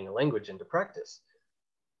of learning a language into practice.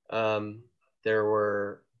 There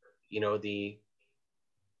were, the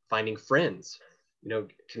finding friends,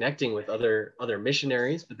 connecting with other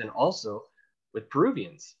missionaries, but then also with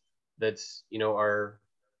Peruvians that's are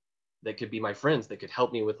that could be my friends that could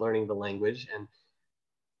help me with learning the language. And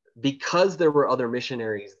because there were other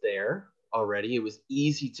missionaries there already, it was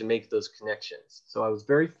easy to make those connections. So I was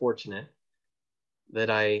very fortunate that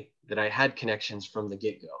I had connections from the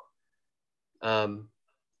get-go. I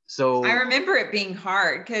So remember it being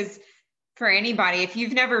hard because for anybody, if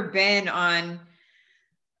you've never been on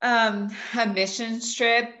a mission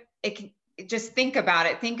trip, just think about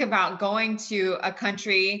it. Think about going to a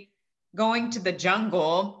country, going to the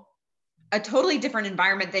jungle, a totally different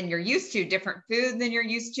environment than you're used to, different food than you're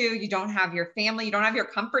used to. You don't have your family, you don't have your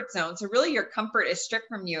comfort zone. So really your comfort is stripped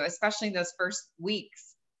from you, especially in those first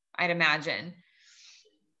weeks, I'd imagine.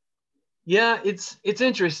 Yeah, it's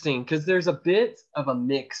interesting because there's a bit of a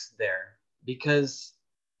mix there, because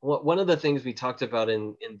one of the things we talked about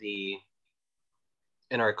in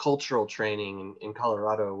our cultural training in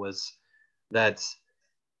Colorado was that,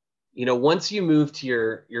 once you move to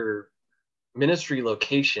your ministry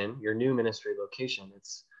location, your new ministry location,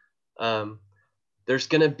 it's there's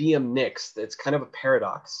going to be a mix. That's kind of a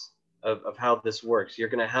paradox of how this works. You're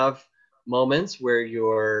going to have moments where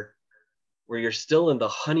you're still in the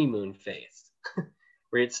honeymoon phase,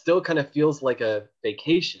 where it still kind of feels like a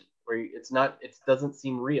vacation, where it doesn't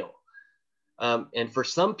seem real. And for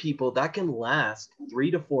some people, that can last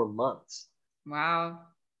 3 to 4 months. Wow.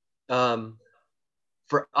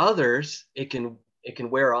 For others, it can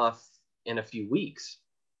wear off in a few weeks.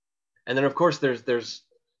 And then of course there's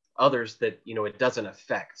others that, it doesn't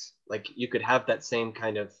affect. Like you could have that same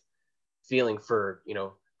kind of feeling for,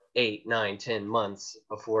 8, 9, 10 months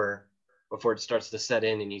before it starts to set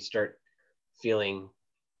in and you start feeling,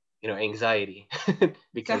 anxiety.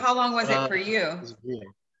 So how long was it for you?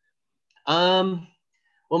 Well,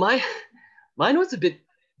 mine was a bit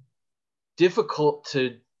difficult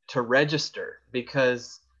to register,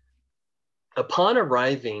 because upon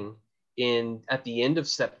arriving at the end of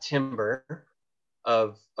September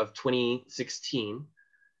of 2016,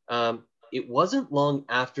 it wasn't long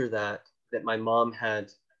after that my mom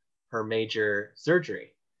had her major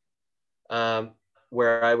surgery,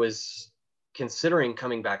 where I was considering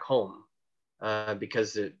coming back home,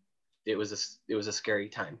 because it was a scary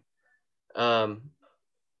time.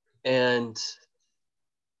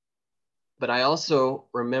 But I also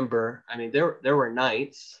remember, there were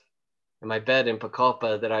nights in my bed in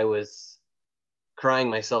Pucallpa that I was crying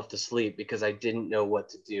myself to sleep because I didn't know what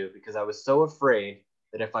to do, because I was so afraid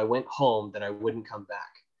that if I went home that I wouldn't come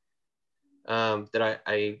back. That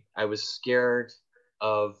I was scared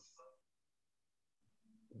of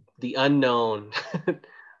the unknown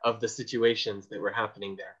of the situations that were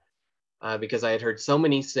happening there, because I had heard so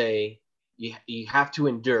many say, you have to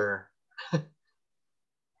endure.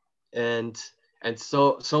 and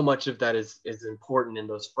so much of that is important in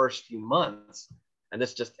those first few months, and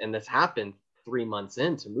this happened 3 months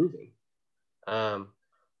into moving,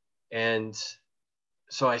 and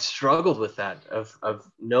so I struggled with that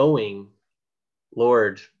of knowing,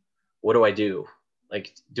 Lord, what do I do?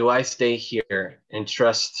 Like, do I stay here and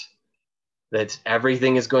trust that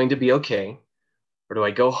everything is going to be okay, or do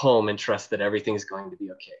I go home and trust that everything is going to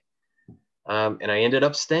be okay? And I ended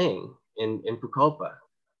up staying in Pucallpa.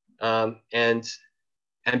 And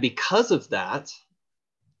because of that,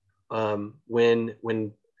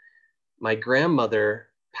 when my grandmother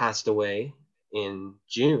passed away in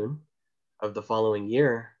June of the following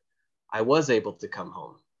year, I was able to come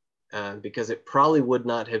home, because it probably would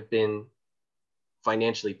not have been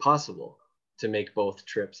financially possible to make both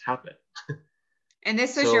trips happen. And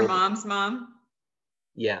this was your mom's mom?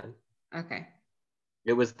 Yeah. Okay.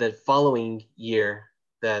 It was the following year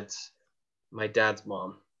that my dad's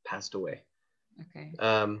mom passed away. Okay.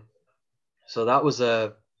 So that was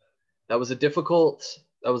a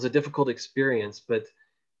difficult experience, but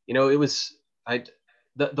it was,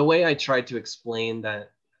 the way I tried to explain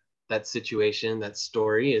that situation, that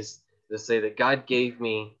story, is to say that God gave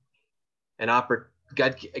me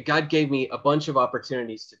God gave me a bunch of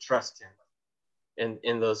opportunities to trust him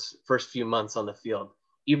in those first few months on the field,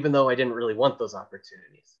 even though I didn't really want those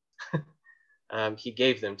opportunities. He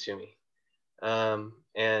gave them to me.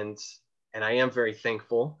 And I am very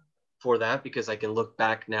thankful for that, because I can look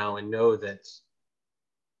back now and know that,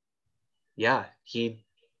 yeah, he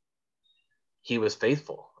was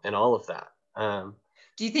faithful in all of that.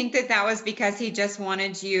 Do you think that was because he just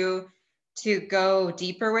wanted you to go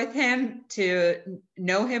deeper with him, to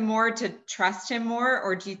know him more, to trust him more?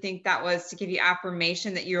 Or do you think that was to give you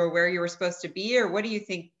affirmation that you were where you were supposed to be? Or what do you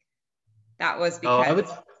think that was because?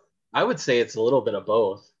 I would say it's a little bit of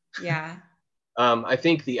both. Yeah. I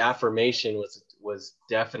think the affirmation was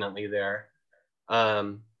definitely there. But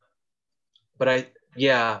I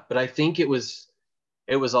think it was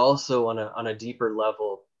also on a deeper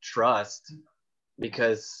level trust,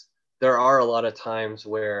 because there are a lot of times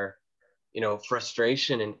where,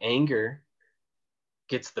 frustration and anger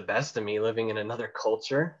gets the best of me living in another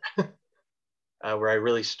culture, where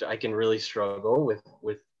I can really struggle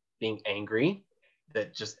with being angry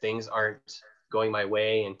that just things aren't going my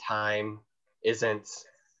way and time isn't,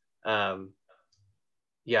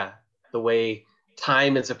 the way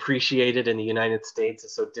time is appreciated in the United States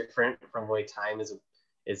is so different from the way time is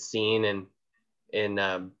seen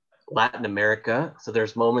in Latin America. So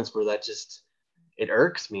there's moments where that just, it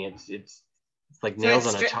irks me. It's like So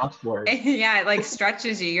nails on a chalkboard. yeah, it like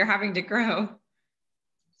stretches you. You're having to grow.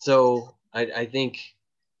 So I think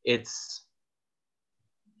it's,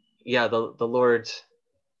 yeah, the Lord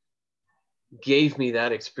gave me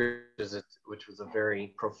that experience, which was a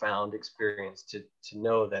very profound experience, to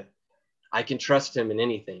know that I can trust him in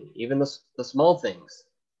anything, even the small things,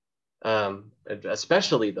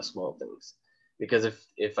 especially the small things, because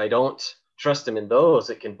if I don't trust him in those,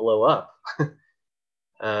 it can blow up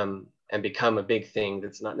and become a big thing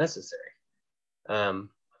that's not necessary.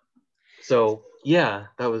 So yeah,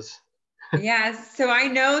 that was. Yeah. So I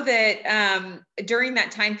know that during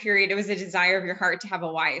that time period, it was a desire of your heart to have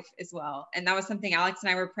a wife as well. And that was something Alex and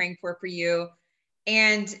I were praying for you.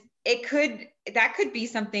 And that could be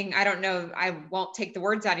something, I don't know, I won't take the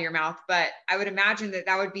words out of your mouth, but I would imagine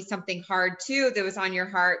that would be something hard too, that was on your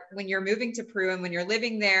heart when you're moving to Peru and when you're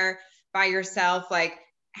living there by yourself. Like,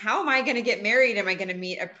 how am I going to get married? Am I going to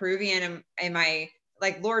meet a Peruvian? Am I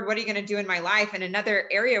like, Lord, what are you going to do in my life? And another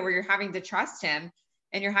area where you're having to trust him,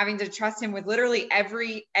 and you're having to trust him with literally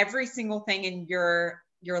every single thing in your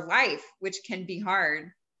life, which can be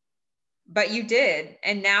hard, but you did.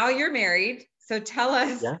 And now you're married. So tell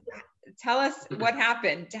us what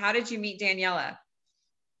happened. How did you meet Daniela?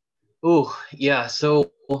 Oh, yeah.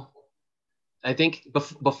 So I think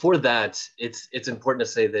before that, it's important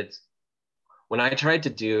to say that when I tried to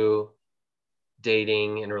do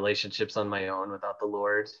dating and relationships on my own without the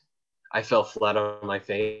Lord, I fell flat on my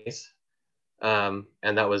face. And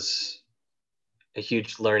that was a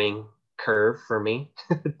huge learning curve for me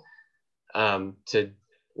to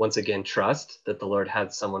once again trust that the Lord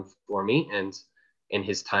had someone for me and in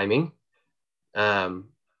his timing. And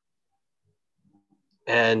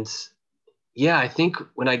yeah, I think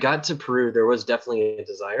when I got to Peru, there was definitely a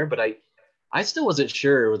desire, but I still wasn't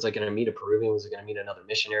sure. Was I going to meet a Peruvian? Was I going to meet another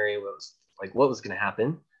missionary? What was going to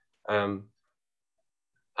happen? And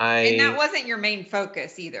that wasn't your main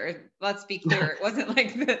focus either. Let's be clear. It wasn't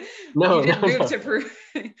like you didn't move to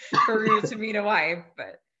Peru to meet a wife,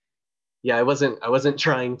 but yeah, I wasn't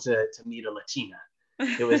trying to meet a Latina.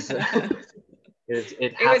 It was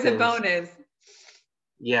it was a bonus.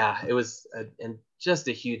 Yeah, it was and just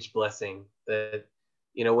a huge blessing that,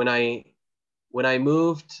 when I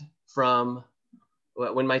moved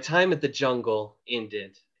when my time at the jungle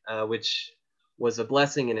ended, which was a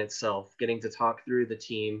blessing in itself, getting to talk through the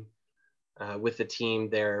team with the team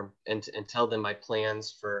there and tell them my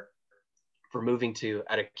plans for moving to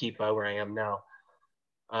Arequipa, where I am now.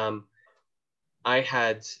 I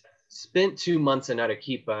had spent 2 months in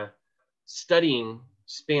Arequipa studying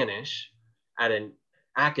Spanish at an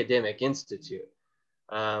academic institute.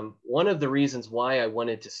 One of the reasons why I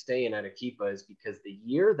wanted to stay in Arequipa is because the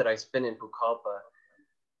year that I spent in Pucallpa,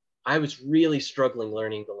 I was really struggling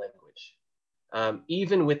learning the language.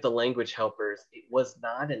 Even with the language helpers, it was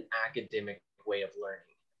not an academic way of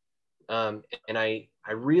learning. And I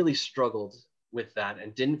really struggled with that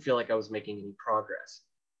and didn't feel like I was making any progress.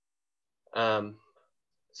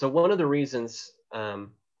 So one of the reasons,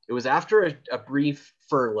 it was after a brief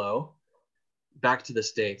furlough back to the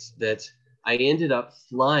States that I ended up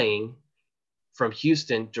flying from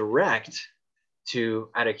Houston direct to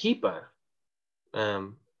Arequipa.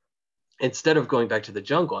 Instead of going back to the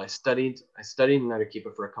jungle, I studied in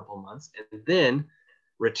Arequipa for a couple of months and then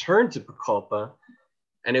returned to Pucallpa.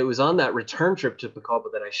 And it was on that return trip to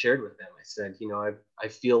Pucallpa that I shared with them. I said, I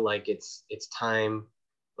feel like it's time,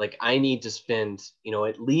 like I need to spend,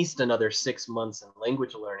 at least another 6 months in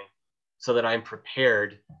language learning so that I'm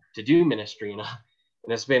prepared to do ministry in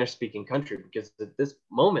a Spanish-speaking country, because at this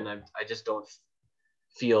moment I just don't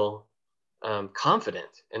feel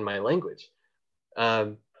confident in my language.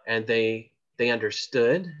 And they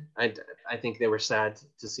understood. I think they were sad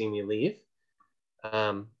to see me leave,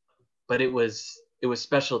 but it was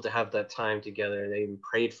special to have that time together. They even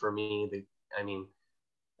prayed for me.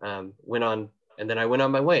 Went on, and then I went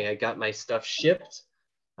on my way. I got my stuff shipped.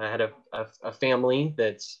 I had a family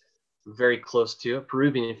that's very close to, a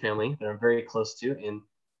Peruvian family that I'm very close to in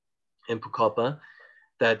Pucallpa,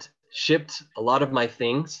 that shipped a lot of my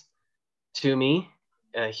things to me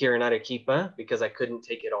here in Arequipa, because I couldn't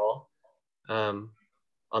take it all on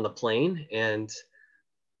the plane. And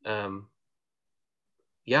and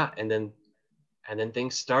then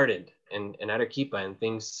things started in Arequipa, and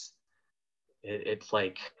things, it's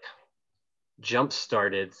like jump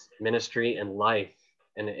started ministry and life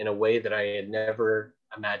in a way that I had never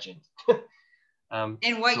imagined.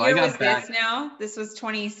 And what So I year got was back. this now? This was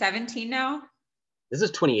 2017 now? This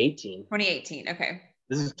is 2018. 2018. Okay.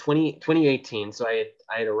 This is 2018. So I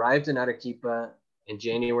had arrived in Arequipa in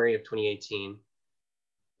January of 2018.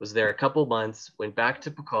 Was there a couple months, went back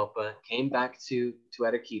to Pucallpa, came back to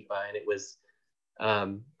Arequipa, and it was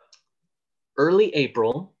early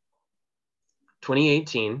April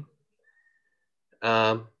 2018.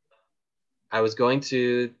 I was going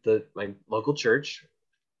to my local church,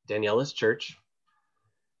 Daniela's church,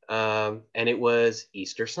 and it was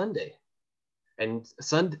Easter Sunday. And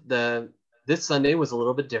this Sunday was a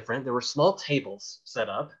little bit different. There were small tables set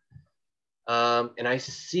up, and I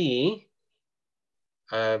see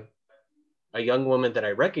a young woman that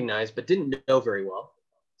I recognized but didn't know very well,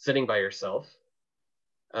 sitting by herself.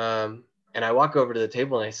 And I walk over to the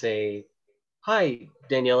table and I say, "Hi,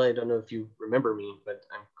 Daniela. I don't know if you remember me, but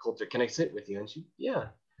I'm Coulter. Can I sit with you?" And she, "Yeah."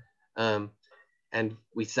 And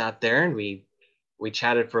we sat there and we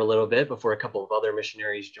chatted for a little bit before a couple of other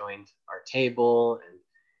missionaries joined our table,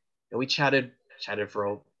 and we chatted for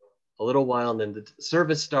a little while, and then the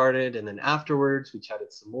service started, and then afterwards we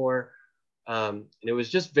chatted some more, and it was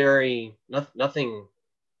just nothing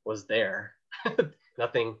was there.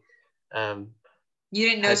 Nothing. You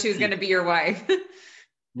didn't know she was going to be your wife.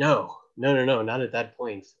 No, not at that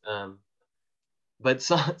point. But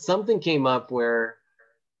something came up where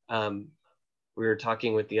we were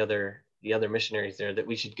talking with the other missionaries there that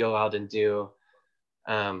we should go out and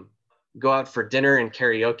go out for dinner and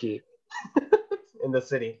karaoke in the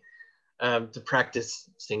city, to practice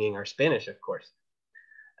singing our Spanish, of course.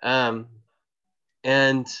 And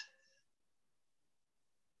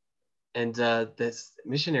this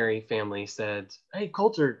missionary family said, "Hey,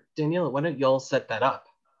 Coulter, Daniela, why don't y'all set that up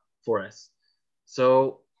for us?"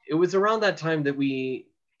 So it was around that time that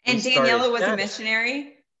we And Daniela was a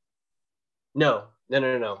missionary? No. There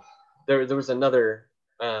was another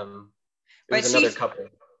another couple.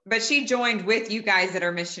 But she joined with you guys that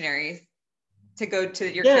are missionaries to go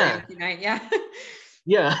to your karaoke night. Yeah.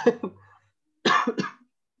 Yeah.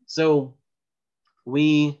 So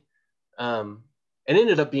we it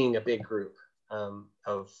ended up being a big group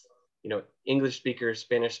of English speakers,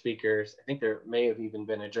 Spanish speakers. I think there may have even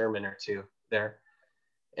been a German or two there.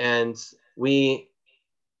 And we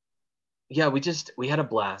had a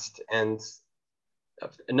blast, and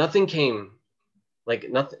nothing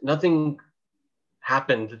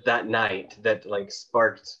happened that night that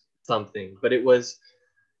sparked something. But it was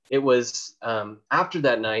after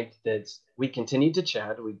that night that we continued to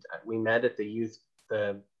chat. We met at the youth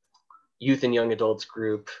and young adults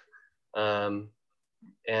group, and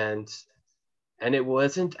it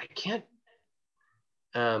wasn't. I can't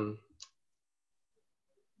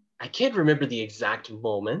remember the exact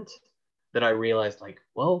moment that I realized,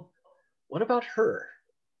 well, what about her?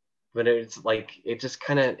 But it's it just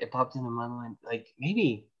kind of popped into my mind,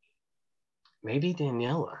 maybe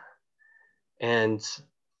Daniela. And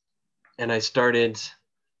I started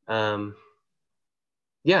I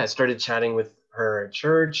started chatting with her at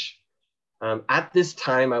church. At this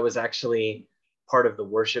time I was actually part of the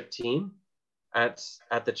worship team at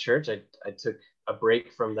the church. I took a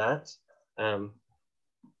break from that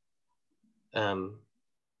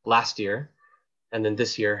last year, and then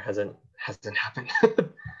this year hasn't happened.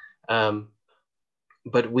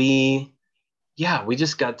 But we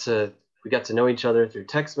just got to know each other through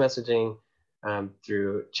text messaging,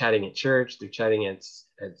 through chatting at church, through chatting at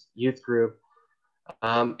youth group,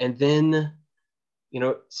 and then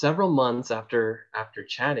several months after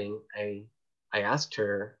chatting, I asked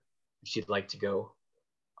her if she'd like to go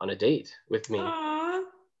on a date with me. Aww.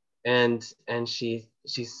 And she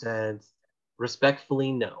said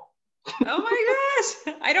respectfully no. Oh my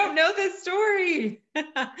gosh, I don't know this story.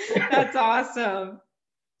 That's awesome.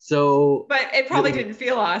 So, but it probably didn't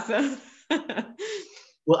feel awesome.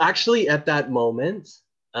 Well, actually, at that moment,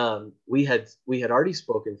 we had already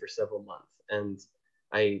spoken for several months, and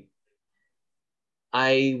I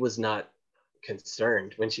was not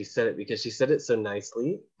concerned when she said it, because she said it so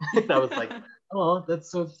nicely. And I was like, "Oh,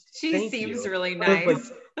 that's so." She seems really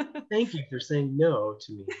nice. Thank you for saying no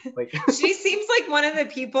to me. She seems like one of the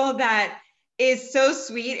people that is so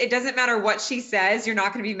sweet. It doesn't matter what she says, you're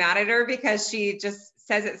not going to be mad at her, because she just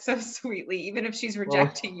says it so sweetly, even if she's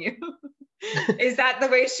rejecting you. Is that the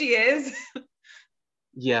way she is?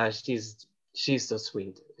 Yeah, she's so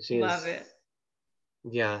sweet. Love it.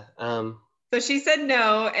 Yeah. So she said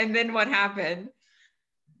no, and then what happened?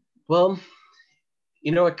 Well,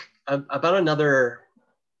 about another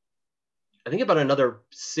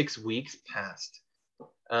 6 weeks passed,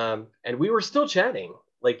 and we were still chatting.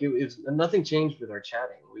 It was nothing changed with our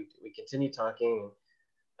chatting. We continued talking,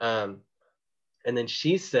 And then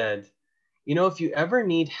she said, if you ever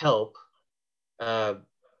need help uh,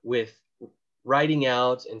 with writing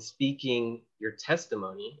out and speaking your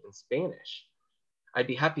testimony in Spanish, I'd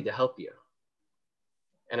be happy to help you.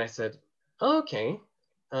 And I said, oh, okay.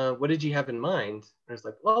 What did you have in mind? And I was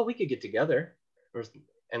like, well, we could get together.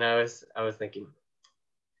 And I was thinking,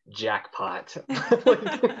 jackpot.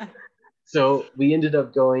 So we ended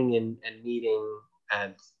up going and meeting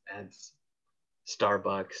at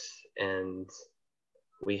Starbucks, and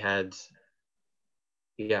we had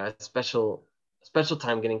a special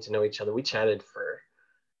time getting to know each other. We chatted for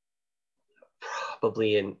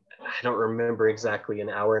probably I don't remember exactly, an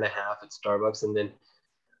hour and a half at Starbucks, and then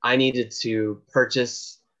I needed to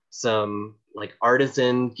purchase some like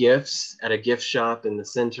artisan gifts at a gift shop in the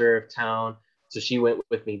center of town. So she went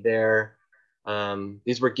with me there.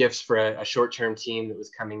 These were gifts for a short-term team that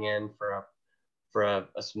was coming in for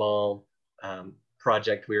a small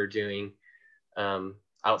project we were doing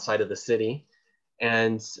outside of the city.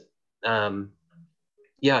 And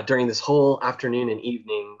during this whole afternoon and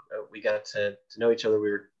evening, we got to know each other.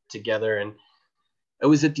 We were together, and it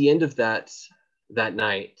was at the end of that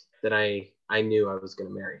night that I knew I was going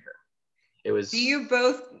to marry her. It was. Do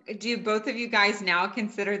both of you guys now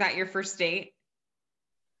consider that your first date?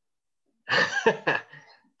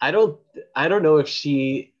 I don't know if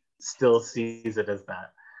she still sees it as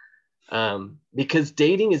that, because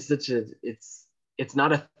dating is it's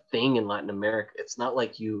not a thing in Latin America. It's not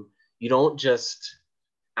like you don't just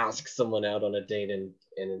ask someone out on a date and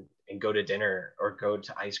go to dinner or go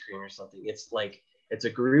to ice cream or something. It's like it's a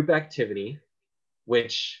group activity,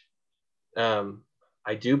 which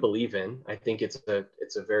I do believe in. I think it's a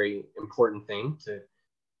very important thing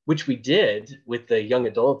which we did with the young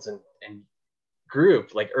adults and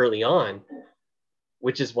group like early on,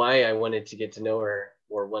 which is why I wanted to get to know her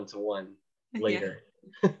more one-to-one later.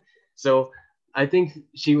 Yeah. So I think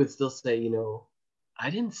she would still say, I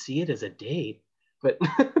didn't see it as a date, but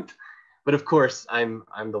but of course I'm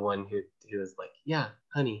the one who was like, yeah,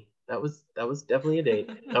 honey, that was definitely a date.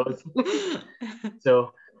 That was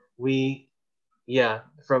so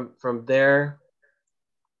from there,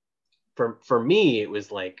 for me, it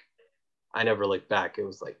was like I never looked back. It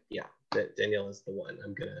was like, yeah, Danielle is the one.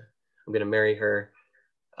 I'm gonna marry her.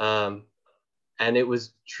 And it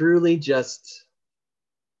was truly just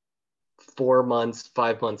 5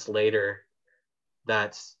 months later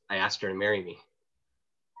that I asked her to marry me.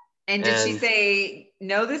 And did she say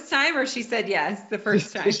no this time, or she said yes the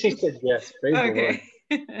first time? She said yes. Praise the Lord.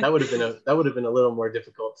 That would have been a little more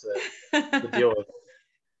difficult to deal with.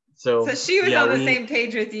 So she was on the same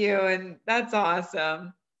page with you, and that's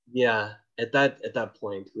awesome. Yeah, at that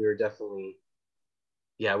point, we were definitely,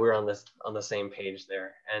 we were on the same page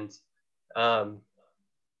there, and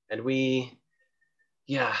we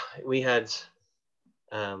had, we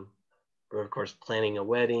were of course planning a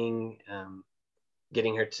wedding,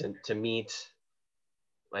 getting her to meet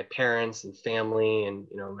my parents and family, and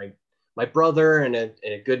my brother and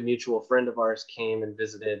a good mutual friend of ours came and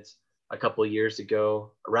visited a couple of years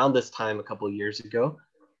ago, around this time a couple of years ago,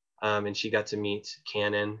 and she got to meet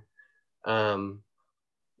Cannon. Gonna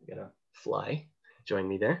fly, join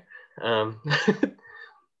me there.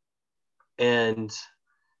 And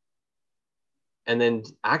then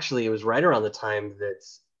actually it was right around the time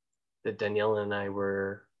that Danielle and I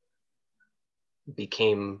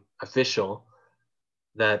became official,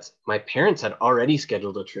 that my parents had already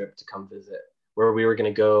scheduled a trip to come visit, where we were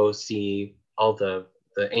going to go see all the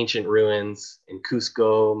ancient ruins in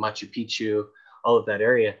Cusco, Machu Picchu, all of that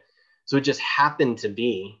area. So it just happened to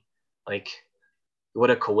be like, what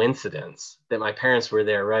a coincidence that my parents were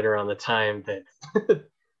there right around the time that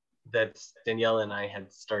that Danielle and I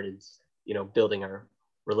had started, building our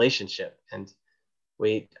relationship. And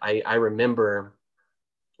I remember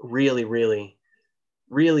really, really,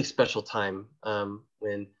 really special time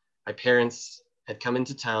when my parents had come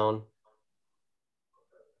into town,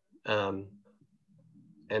 and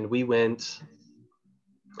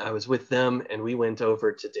I was with them, and we went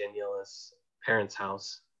over to Daniela's parents'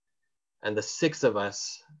 house, and the 6 of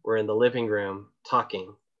us were in the living room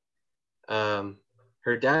talking.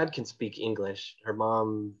 Her dad can speak English, her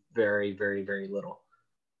mom very, very, very little.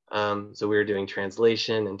 So we were doing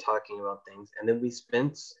translation and talking about things, and then we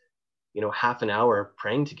spent half an hour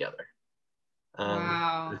praying together.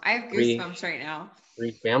 Wow, I have goosebumps right now.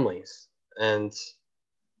 3 families,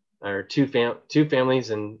 or two families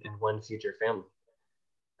and one future family,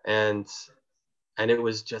 and it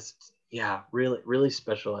was just really, really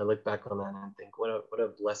special. I look back on that and think what a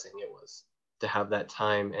blessing it was to have that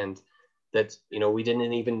time, and that we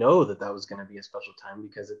didn't even know that was going to be a special time,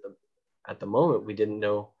 because at the moment we didn't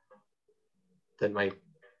know that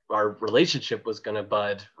our relationship was going to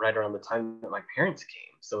bud right around the time that my parents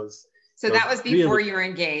came. So it that was was before really, you were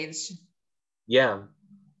engaged. yeah.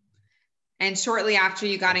 And shortly after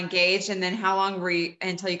you got engaged, and then how long were you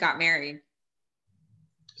until you got married?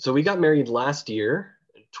 So we got married last year,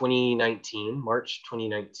 2019, March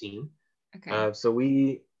 2019. Okay. So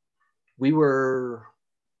we were,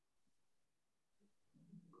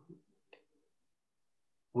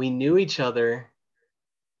 we knew each other,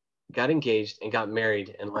 got engaged, and got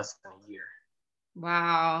married in less than a year.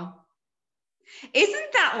 Wow.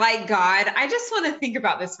 Isn't that like God? I just want to think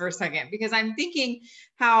about this for a second, because I'm thinking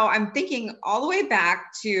all the way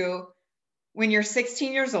back to when you're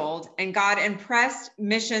 16 years old and God impressed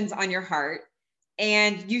missions on your heart.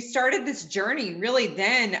 And you started this journey really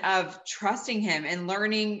then of trusting him and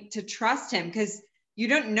learning to trust him, because you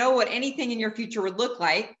don't know what anything in your future would look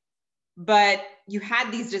like, but you had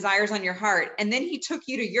these desires on your heart. And then he took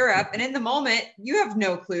you to Europe. And in the moment, you have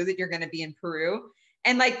no clue that you're going to be in Peru.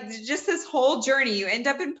 And like just this whole journey, you end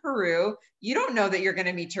up in Peru. You don't know that you're going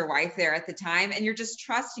to meet your wife there at the time. And you're just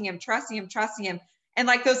trusting him, trusting him, trusting him. And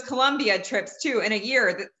like those Colombia trips too, in a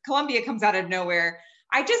year that Colombia comes out of nowhere.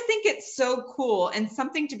 I just think it's so cool, and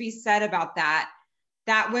something to be said about that,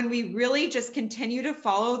 that when we really just continue to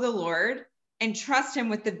follow the Lord and trust him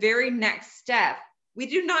with the very next step, we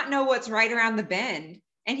do not know what's right around the bend.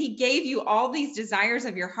 And he gave you all these desires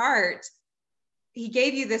of your heart. He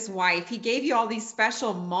gave you this wife. He gave you all these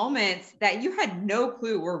special moments that you had no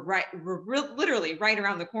clue were literally right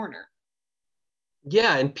around the corner.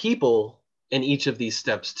 Yeah, and people in each of these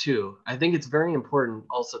steps too. I think it's very important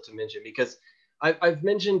also to mention, because I've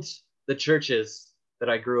mentioned the churches that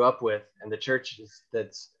I grew up with and the churches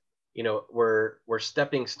that's, were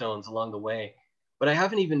stepping stones along the way. But I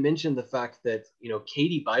haven't even mentioned the fact that,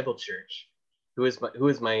 Katy Bible Church, who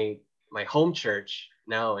is my home church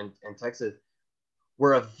now in Texas,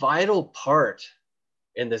 were a vital part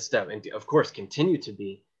in this step, and of course continue to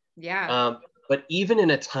be. Yeah. But even in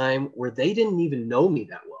a time where they didn't even know me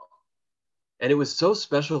that well. And it was so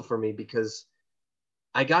special for me because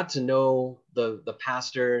I got to know the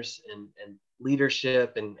pastors and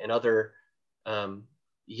leadership and other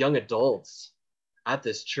young adults at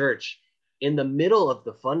this church in the middle of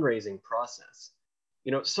the fundraising process.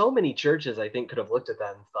 So many churches, I think, could have looked at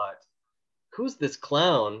that and thought, who's this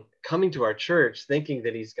clown coming to our church thinking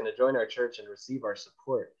that he's going to join our church and receive our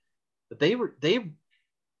support? But they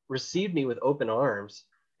received me with open arms.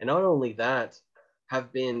 And not only that,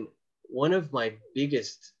 have been one of my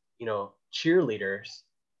biggest, cheerleaders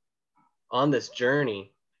on this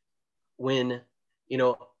journey when,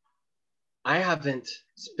 I haven't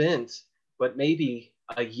spent but maybe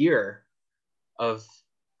a year of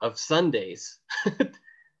Sundays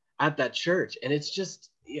at that church. And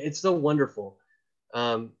it's so wonderful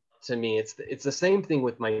to me. It's the same thing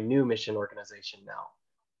with my new mission organization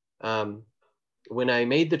now. When I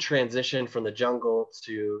made the transition from the jungle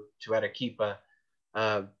to Arequipa,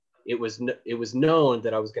 it was known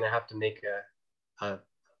that I was going to have to make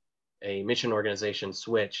a mission organization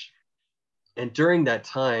switch. And during that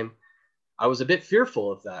time, I was a bit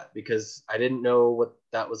fearful of that because I didn't know what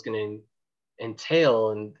that was going to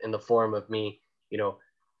entail in the form of me,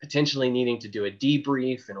 potentially needing to do a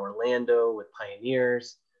debrief in Orlando with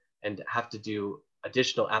pioneers and have to do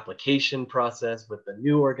additional application process with the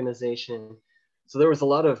new organization. So there was a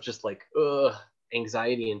lot of just like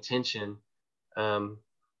anxiety and tension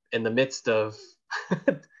in the midst of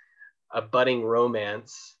a budding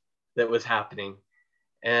romance that was happening.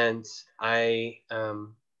 And I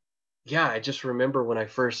just remember when I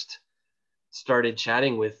first started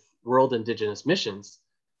chatting with World Indigenous Missions,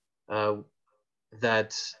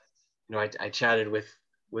 that I chatted with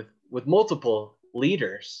multiple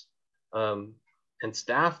leaders and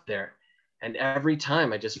staff there, and every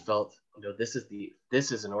time I just felt,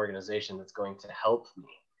 this is an organization that's going to help me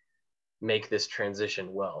make this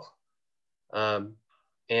transition well,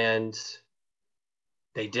 and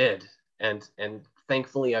they did, and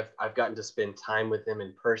thankfully I've gotten to spend time with them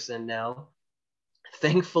in person now.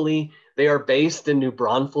 Thankfully, they are based in New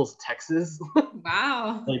Braunfels, Texas.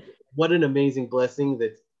 Wow. Like, what an amazing blessing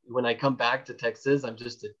that when I come back to Texas, I'm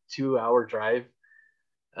just a 2-hour drive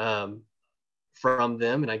from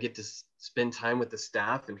them, and I get to spend time with the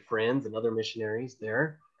staff and friends and other missionaries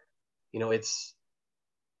there. It's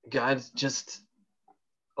God just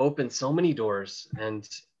opened so many doors and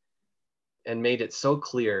made it so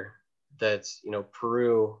clear that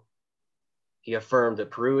Peru. He affirmed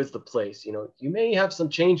that Peru is the place. You may have some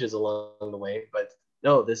changes along the way, but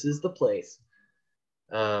no, this is the place.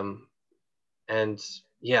 And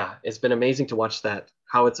yeah, it's been amazing to watch that,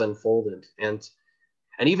 how it's unfolded. And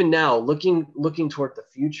And even now, looking toward the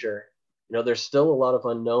future, there's still a lot of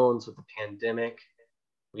unknowns with the pandemic.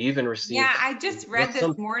 We even Yeah, received I just read this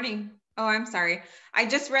some. morning. Oh, I'm sorry. I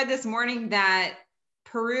just read this morning that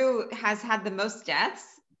Peru has had the most deaths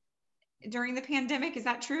during the pandemic. Is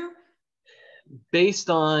that true? Based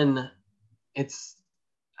on it's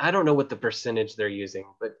I don't know what the percentage they're using,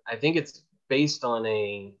 but I think it's based on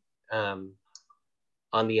um,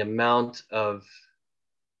 on the amount of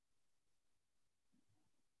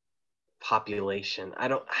population.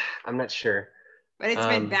 I'm not sure. But it's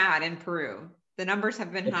been bad in Peru. The numbers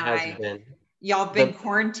have been It has high. been Y'all have been the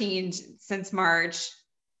quarantined since March.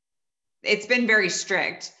 It's been very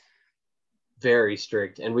strict. very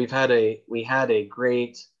strict, and we had a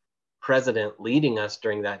great president leading us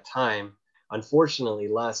during that time. Unfortunately,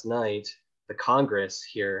 last night the Congress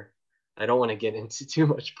here, I don't want to get into too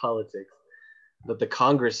much politics, but the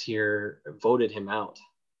Congress here voted him out,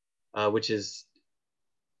 which is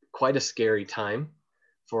quite a scary time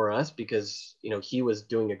for us because he was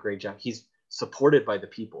doing a great job. He's supported by the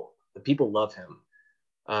people. The people love him.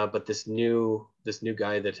 But this new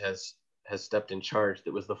guy that has stepped in charge,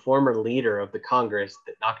 that was the former leader of the Congress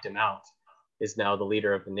that knocked him out, is now the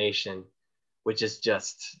leader of the nation, which is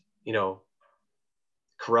just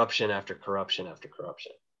corruption after corruption after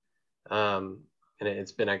corruption. And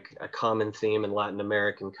it's been a common theme in Latin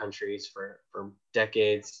American countries for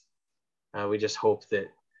decades. We just hope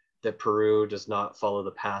that Peru does not follow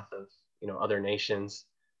the path of other nations.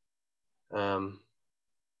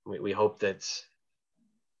 We hope that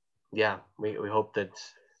we hope that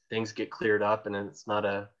things get cleared up and it's not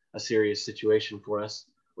a serious situation for us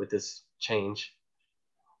with this change.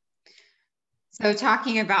 So they're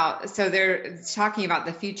talking about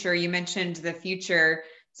the future. You mentioned the future.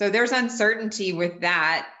 So there's uncertainty with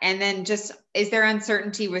that. And then is there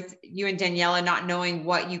uncertainty with you and Daniela not knowing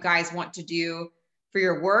what you guys want to do for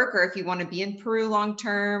your work, or if you want to be in Peru long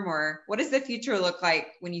term, or what does the future look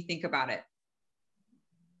like when you think about it?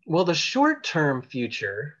 Well, the short-term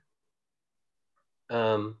future,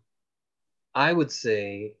 I would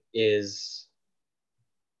say, is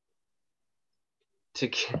to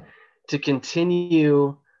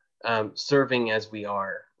continue serving as we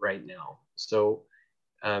are right now. So,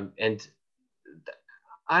 and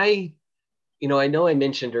I know I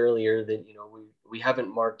mentioned earlier that we haven't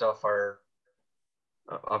marked off our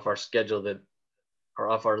schedule, that or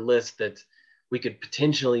off our list, that we could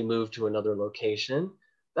potentially move to another location.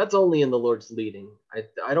 That's only in the Lord's leading.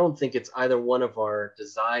 I don't think it's either one of our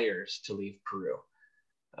desires to leave Peru.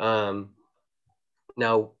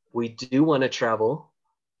 Now, we do want to travel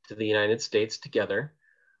to the United States together.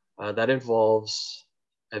 That involves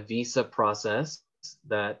a visa process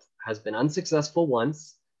that has been unsuccessful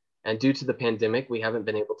once, and due to the pandemic, we haven't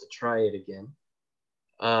been able to try it again.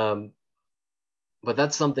 But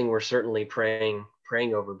that's something we're certainly praying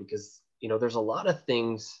over, because there's a lot of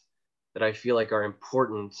things that I feel like are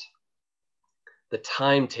important. The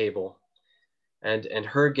timetable, and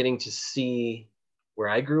her getting to see where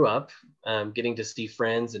I grew up, getting to see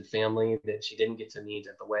friends and family that she didn't get to meet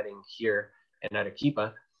at the wedding here in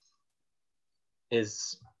Arequipa,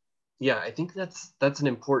 is, I think that's an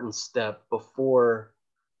important step before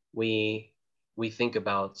we think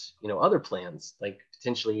about other plans, like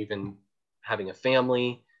potentially even having a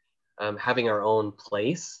family, having our own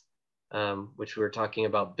place, which we were talking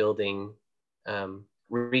about building,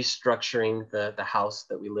 restructuring the house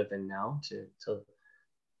that we live in now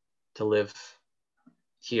to live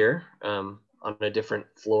here, on a different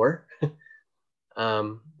floor.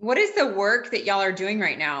 What is the work that y'all are doing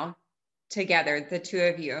right now together, the two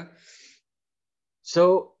of you?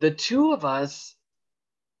 So the two of us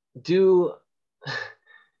we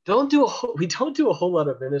don't do a whole lot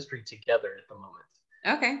of ministry together at the moment.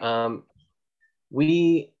 Okay.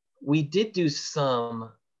 We did do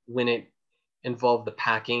some when it involved the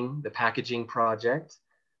packaging project,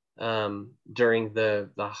 during the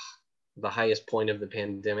highest point of the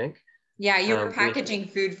pandemic. Yeah, you're packaging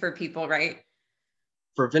food for people, right?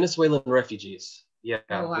 For Venezuelan refugees. Yeah,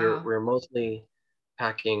 oh, wow. we're mostly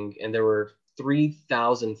packing, and there were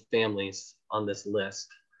 3,000 families on this list,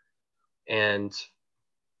 and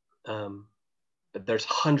but there's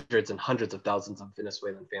hundreds and hundreds of thousands of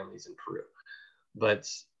Venezuelan families in Peru. But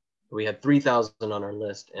we had 3,000 on our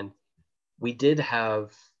list, and we did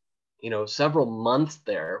have several months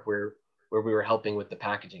there where we were helping with the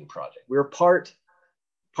packaging project. We were part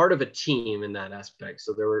of a team in that aspect.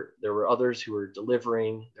 So there were others who were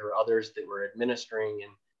delivering, there were others that were administering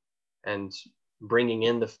and bringing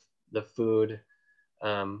in the food.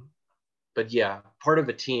 But yeah, part of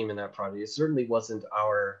a team in that project. It certainly wasn't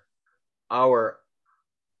our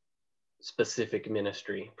specific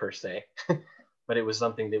ministry per se, but it was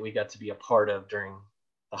something that we got to be a part of during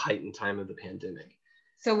the heightened time of the pandemic.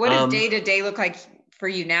 So what does day to day look like for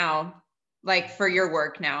you now, like for your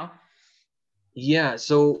work now? Yeah,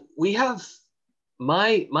 so we have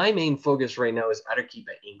my main focus right now is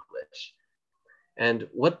Arequipa English. And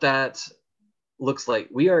what that looks like,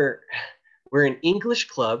 we're an English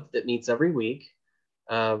club that meets every week.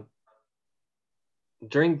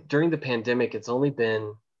 During the pandemic, it's only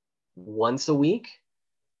been once a week,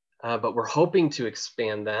 but we're hoping to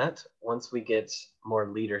expand that once we get more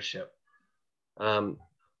leadership.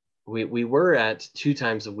 We were at 2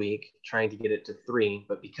 times a week, trying to get it to 3,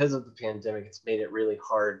 but because of the pandemic, it's made it really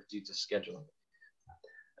hard due to scheduling.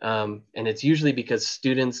 And it's usually because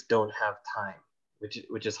students don't have time,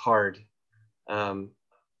 which is hard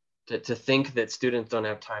to think that students don't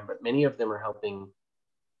have time, but many of them are helping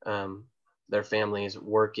their families,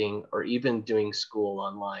 working, or even doing school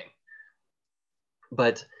online.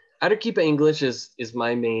 But Arequipa English is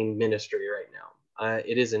my main ministry right now.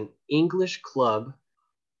 It is an English club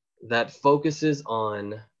that focuses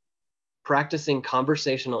on practicing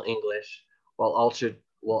conversational English while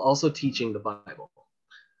also teaching the Bible.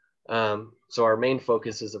 So our main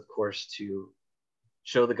focus is, of course, to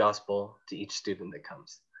show the gospel to each student that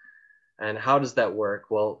comes. And how does that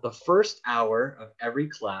work? Well, the first hour of every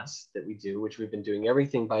class that we do, which we've been doing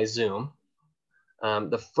everything by Zoom,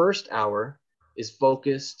 the first hour is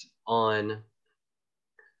focused on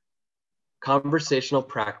conversational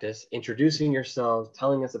practice, introducing yourself,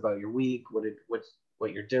 telling us about your week,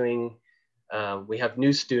 what you're doing. We have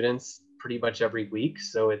new students pretty much every week,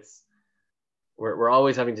 so we're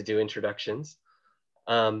always having to do introductions.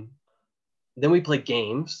 Then we play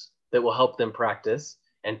games that will help them practice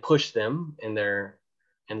and push them in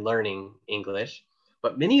learning English.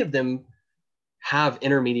 But many of them have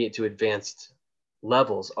intermediate to advanced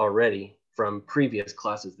levels already from previous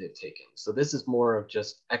classes they've taken. So this is more of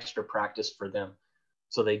just extra practice for them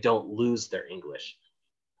so they don't lose their English.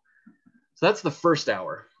 So that's the first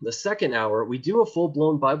hour. The second hour, we do a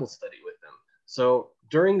full-blown Bible study with them. So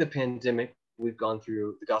during the pandemic, we've gone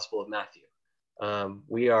through the Gospel of Matthew.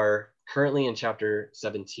 We are currently in chapter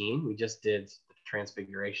 17. We just did the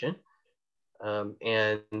Transfiguration.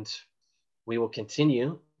 And we will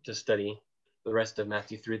continue to study the rest of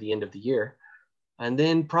Matthew through the end of the year. And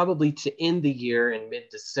then probably to end the year in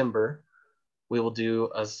mid-December, we will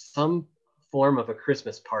do some form of a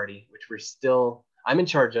Christmas party, which I'm in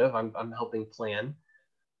charge of. I'm helping plan.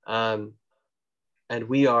 And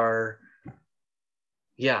we are,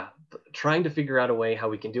 trying to figure out a way how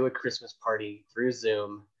we can do a Christmas party through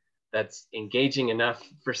Zoom that's engaging enough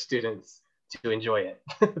for students to enjoy it.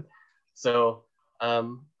 So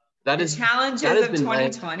that is challenges of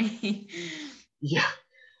 2020.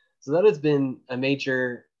 So that has been a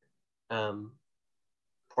major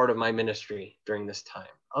part of my ministry during this time.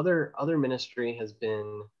 Other ministry has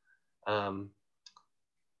been, I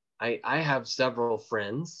have several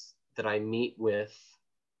friends that I meet with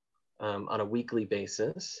on a weekly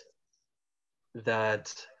basis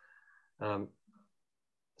that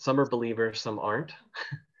some are believers, some aren't.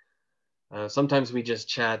 Sometimes we just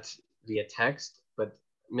chat via text, but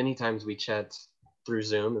many times we chat through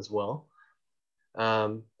Zoom as well.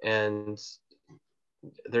 And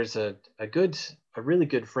there's a really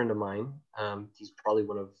good friend of mine. He's probably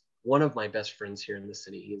one of my best friends here in the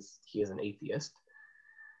city. He is an atheist.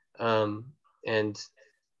 And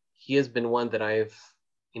he has been one that I've,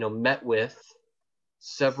 met with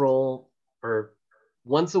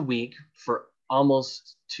once a week for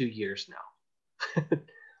almost 2 years now.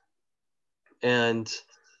 And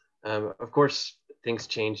of course, things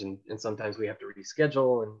change and sometimes we have to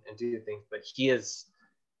reschedule and do things, but he is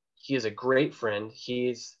a great friend.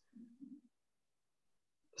 He's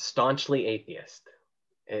staunchly atheist.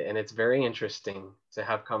 And it's very interesting to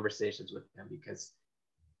have conversations with him because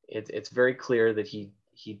it's very clear that he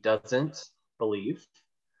doesn't believe,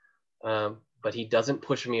 but he doesn't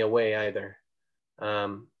push me away either.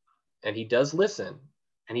 And he does listen,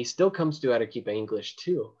 and he still comes to Arequipa English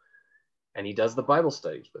too. And he does the Bible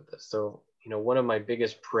studies with us. So, one of my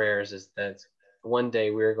biggest prayers is that one day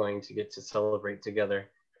we're going to get to celebrate together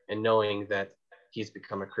and knowing that he's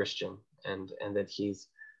become a Christian and that he's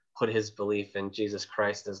put his belief in Jesus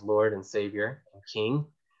Christ as Lord and Savior and King.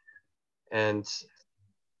 And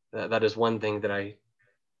that is one thing that I,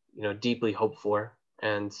 deeply hope for.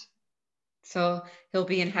 And so he'll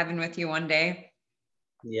be in heaven with you one day.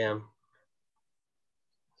 Yeah.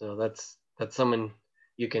 So that's someone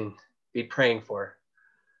you can be praying for.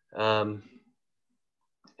 So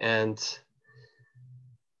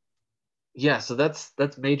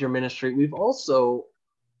that's major ministry. We've also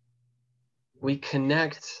we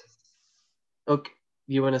connect. Okay,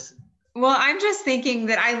 you want to? Well, I'm just thinking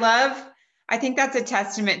that I think that's a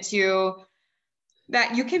testament to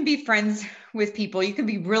that you can be friends with people. You can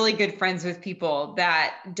be really good friends with people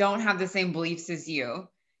that don't have the same beliefs as you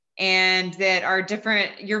and that are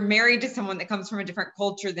different. You're married to someone that comes from a different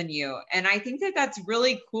culture than you. And I think that that's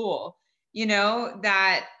really cool,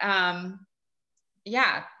 that,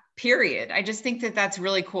 yeah, period. I just think that that's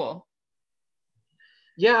really cool.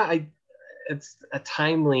 Yeah, it's a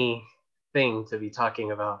timely thing to be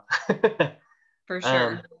talking about. For um,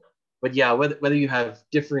 sure. but yeah, whether you have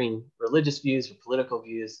differing religious views or political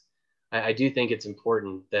views, I do think it's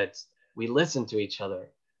important that we listen to each other.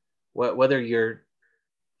 Whether you're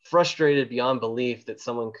frustrated beyond belief that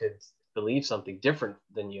someone could believe something different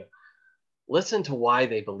than you, listen to why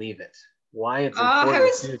they believe it, why it's Oh, I important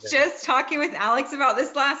was to them. just talking with Alex about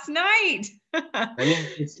this last night. I mean,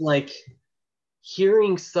 it's like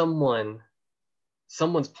hearing someone's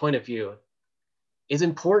point of view is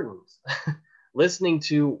important. Listening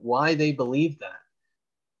to why they believe that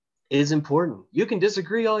is important. You can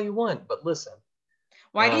disagree all you want, but listen.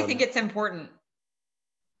 Why do you think it's important?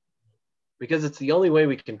 Because it's the only way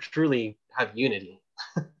we can truly have unity.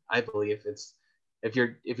 I believe it's if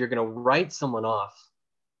you're going to write someone off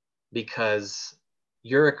because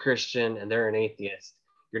you're a Christian and they're an atheist,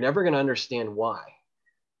 you're never going to understand why.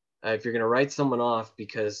 If you're going to write someone off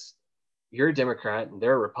because you're a Democrat and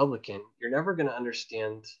they're a Republican, you're never going to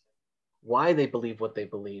understand why they believe what they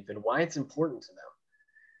believe and why it's important to them.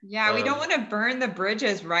 Yeah, we don't want to burn the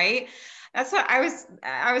bridges, right? That's what I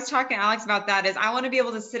was talking to Alex about that is I want to be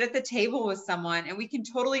able to sit at the table with someone and we can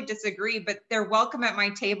totally disagree, but they're welcome at my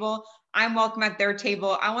table. I'm welcome at their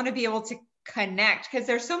table. I want to be able to connect because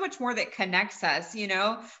there's so much more that connects us,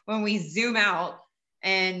 when we zoom out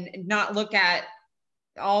and not look at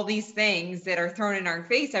all these things that are thrown in our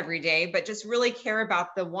face every day, but just really care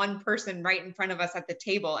about the one person right in front of us at the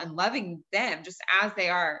table and loving them just as they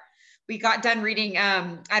are. We got done reading,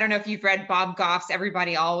 I don't know if you've read Bob Goff's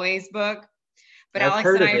Everybody Always book, but I've Alex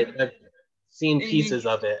heard and of it. I've seen pieces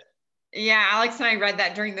of it. yeah, Alex and I read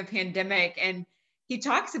that during the pandemic, and he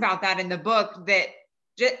talks about that in the book that,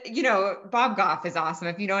 Bob Goff is awesome.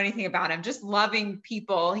 If you know anything about him, just loving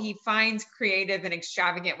people, he finds creative and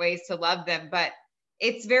extravagant ways to love them, but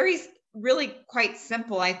it's really quite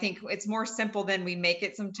simple. I think it's more simple than we make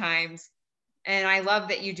it sometimes. And I love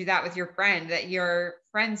that you do that with your friend, that you're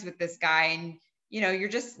friends with this guy and, you're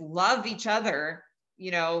just love each other.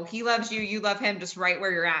 He loves you, you love him just right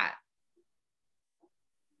where you're at.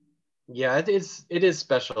 Yeah, it is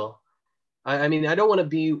special. I mean, I don't want to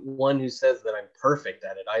be one who says that I'm perfect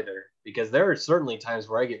at it either, because there are certainly times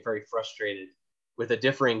where I get very frustrated with a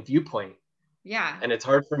differing viewpoint. Yeah. And it's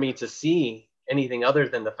hard for me to see anything other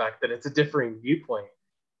than the fact that it's a differing viewpoint.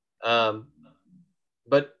 Um,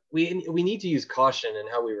 but we need to use caution in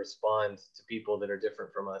how we respond to people that are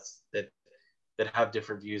different from us, that have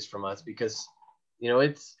different views from us, because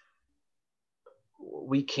it's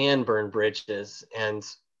we can burn bridges, and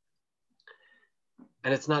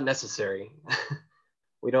it's not necessary.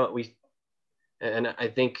 we don't we and I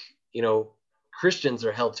think Christians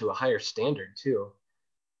are held to a higher standard too.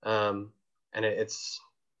 And it's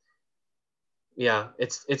yeah,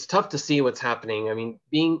 it's tough to see what's happening. I mean,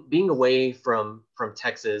 being away from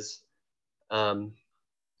Texas, um,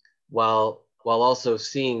 while also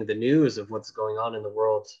seeing the news of what's going on in the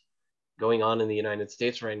world, going on in the United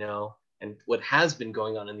States right now, and what has been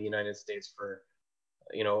going on in the United States for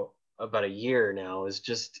about a year now, is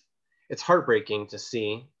just it's heartbreaking to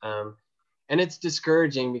see, and it's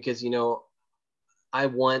discouraging because I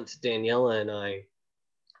want Daniela and I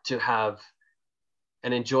to have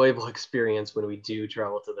an enjoyable experience when we do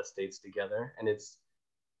travel to the States together, and it's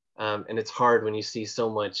hard when you see so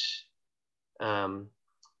much um,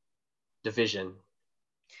 division.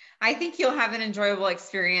 I think you'll have an enjoyable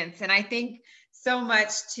experience. And I think so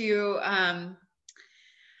much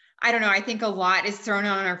I don't know, I think a lot is thrown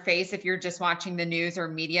on our face if you're just watching the news or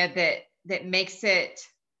media that makes it,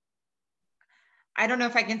 I don't know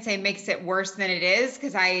if I can say makes it worse than it is,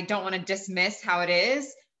 because I don't want to dismiss how it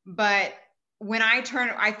is. But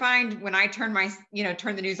I find when I turn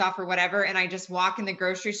turn the news off or whatever, and I just walk in the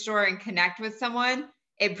grocery store and connect with someone,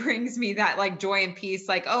 it brings me that like joy and peace,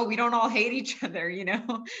 like, oh, we don't all hate each other,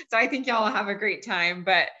 So I think y'all have a great time.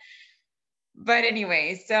 But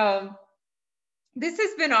anyway, so this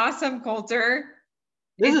has been awesome, Coulter.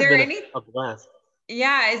 This Is has there been any, a blast.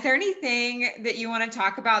 yeah, is there anything that you want to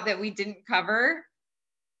talk about that we didn't cover?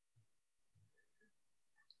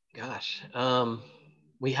 Gosh,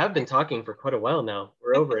 we have been talking for quite a while now.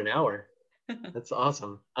 We're over an hour. That's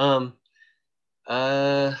awesome.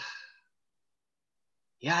 Uh,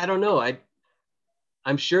 yeah, I don't know.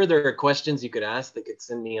 I'm sure there are questions you could ask that could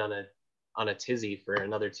send me on a tizzy for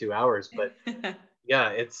another 2 hours, but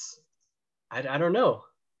yeah, I don't know.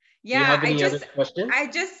 Do you Yeah, have any other questions? I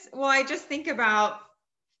just think about,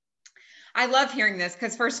 I love hearing this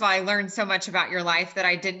because, first of all, I learned so much about your life that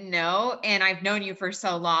I didn't know. And I've known you for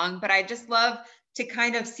so long, but I just love to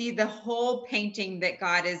kind of see the whole painting that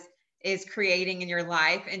God is creating in your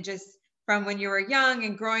life. And just from when you were young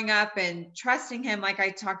and growing up and trusting Him, like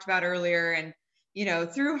I talked about earlier, and,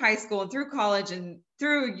 through high school and through college and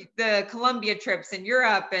through the Columbia trips in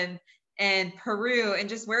Europe and Peru, and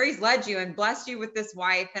just where He's led you and blessed you with this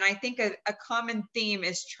wife. And I think a common theme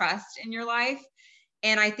is trust in your life.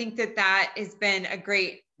 And I think that has been a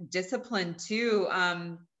great discipline too.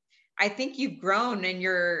 I think you've grown and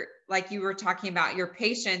like you were talking about, your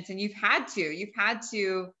patience, and you've had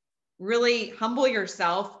to really humble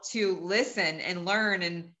yourself to listen and learn.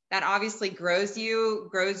 And that obviously grows you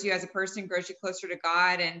as a person, grows you closer to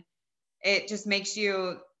God. And it just makes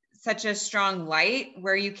you such a strong light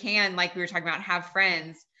where you can, like we were talking about, have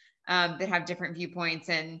friends that have different viewpoints.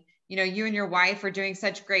 And you and your wife are doing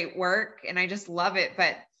such great work, and I just love it.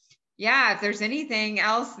 But yeah, if there's anything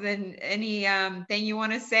else, then any thing you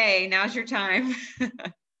want to say, now's your time.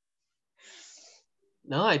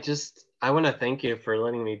 No, I want to thank you for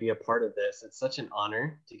letting me be a part of this. It's such an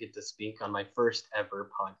honor to get to speak on my first ever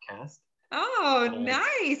podcast. Oh, Um,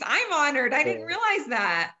 nice. I'm honored. I didn't so realize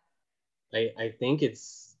that. I think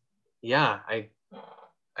it's, yeah, I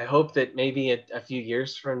hope that maybe a few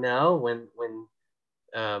years from now, when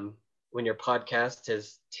your podcast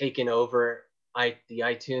has taken over the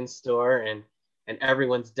iTunes store and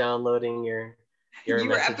everyone's downloading your You were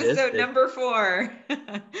messages, episode that number 4.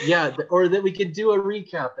 yeah, or that we could do a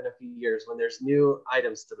recap in a few years when there's new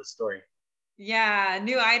items to the story. Yeah,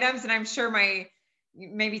 new items, and I'm sure my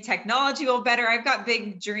maybe technology will better. I've got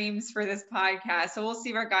big dreams for this podcast, so we'll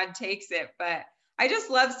see where God takes it. But I just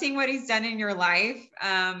love seeing what He's done in your life,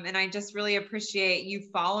 and I just really appreciate you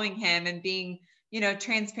following Him and being,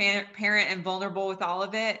 transparent and vulnerable with all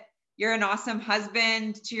of it. You're an awesome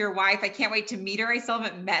husband to your wife. I can't wait to meet her. I still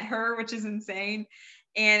haven't met her, which is insane,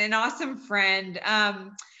 and an awesome friend.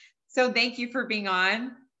 So thank you for being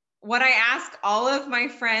on. What I ask all of my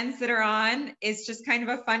friends that are on is just kind of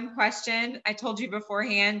a fun question. I told you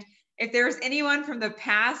beforehand, if there's anyone from the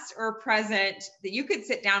past or present that you could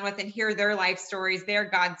sit down with and hear their life stories, their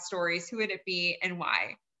God stories, who would it be and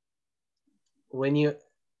why? When you,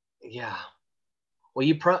 yeah, well,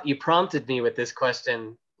 you prompted me with this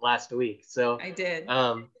question last week, so I did.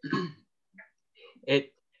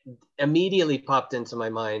 it immediately popped into my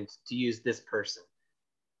mind to use this person,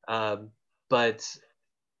 but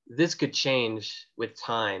this could change with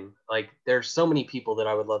time. Like, there's so many people that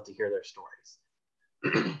I would love to hear their stories.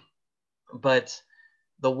 But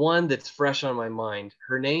the one that's fresh on my mind,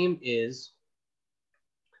 her name is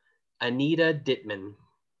Anita Dittman.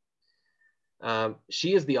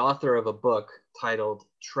 She is the author of a book titled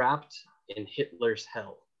Trapped in Hitler's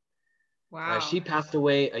Hell. Wow. She passed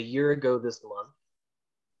away a year ago this month.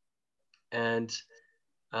 And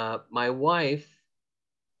my wife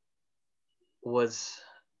was,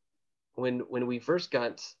 when we first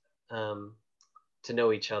got to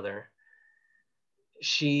know each other,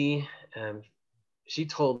 she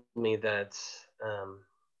told me that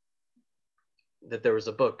that there was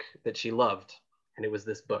a book that she loved, and it was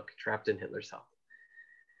this book, Trapped in Hitler's Hell.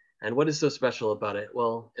 And what is so special about it?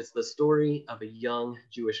 Well, it's the story of a young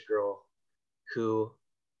Jewish girl who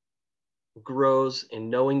grows in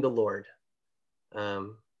knowing the Lord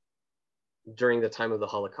um, during the time of the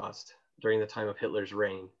Holocaust, during the time of Hitler's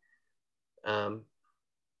reign. Um,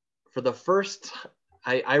 for the first,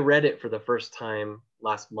 I read it for the first time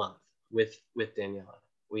last month with Daniela.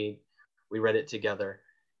 We read it together,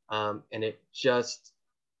 and it just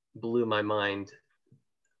blew my mind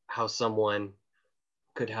how someone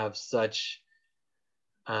could have such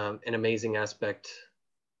an amazing aspect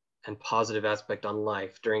and positive aspect on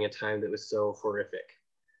life during a time that was so horrific.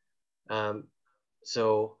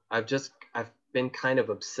 So I've been kind of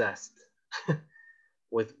obsessed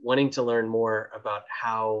with wanting to learn more about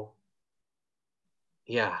how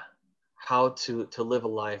to live a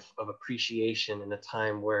life of appreciation in a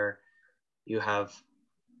time where you have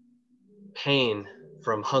pain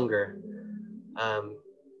from hunger,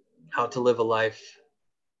 how to live a life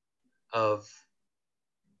of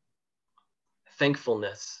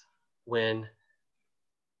thankfulness when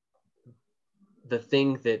the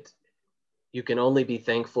thing that you can only be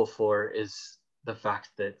thankful for is the fact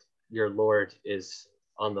that your Lord is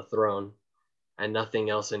on the throne and nothing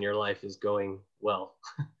else in your life is going well.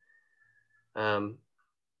 So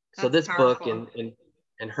That's this book powerful.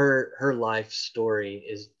 and her life story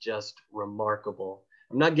is just remarkable.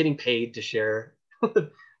 I'm not getting paid to share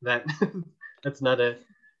that. That's not a,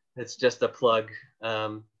 it's just a plug,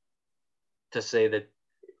 to say that,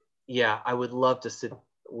 yeah, I would love to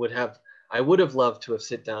I would have loved to have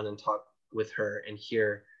sit down and talk with her and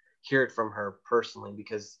hear it from her personally,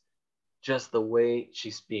 because just the way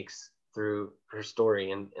she speaks through her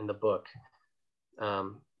story in the book,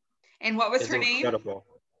 And what was is her name? incredible.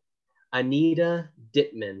 Anita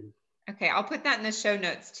Dittman. Okay, I'll put that in the show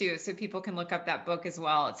notes too, so people can look up that book as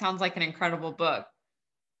well. It sounds like an incredible book.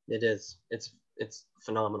 It is. It's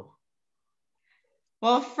phenomenal.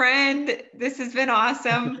 Well, friend, this has been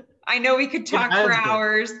awesome. I know we could talk for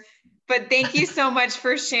hours, but thank you so much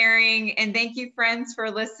for sharing. And thank you, friends,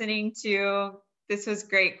 for listening to. This was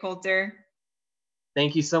great, Colter.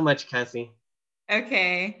 Thank you so much, Cassie.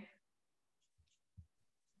 Okay.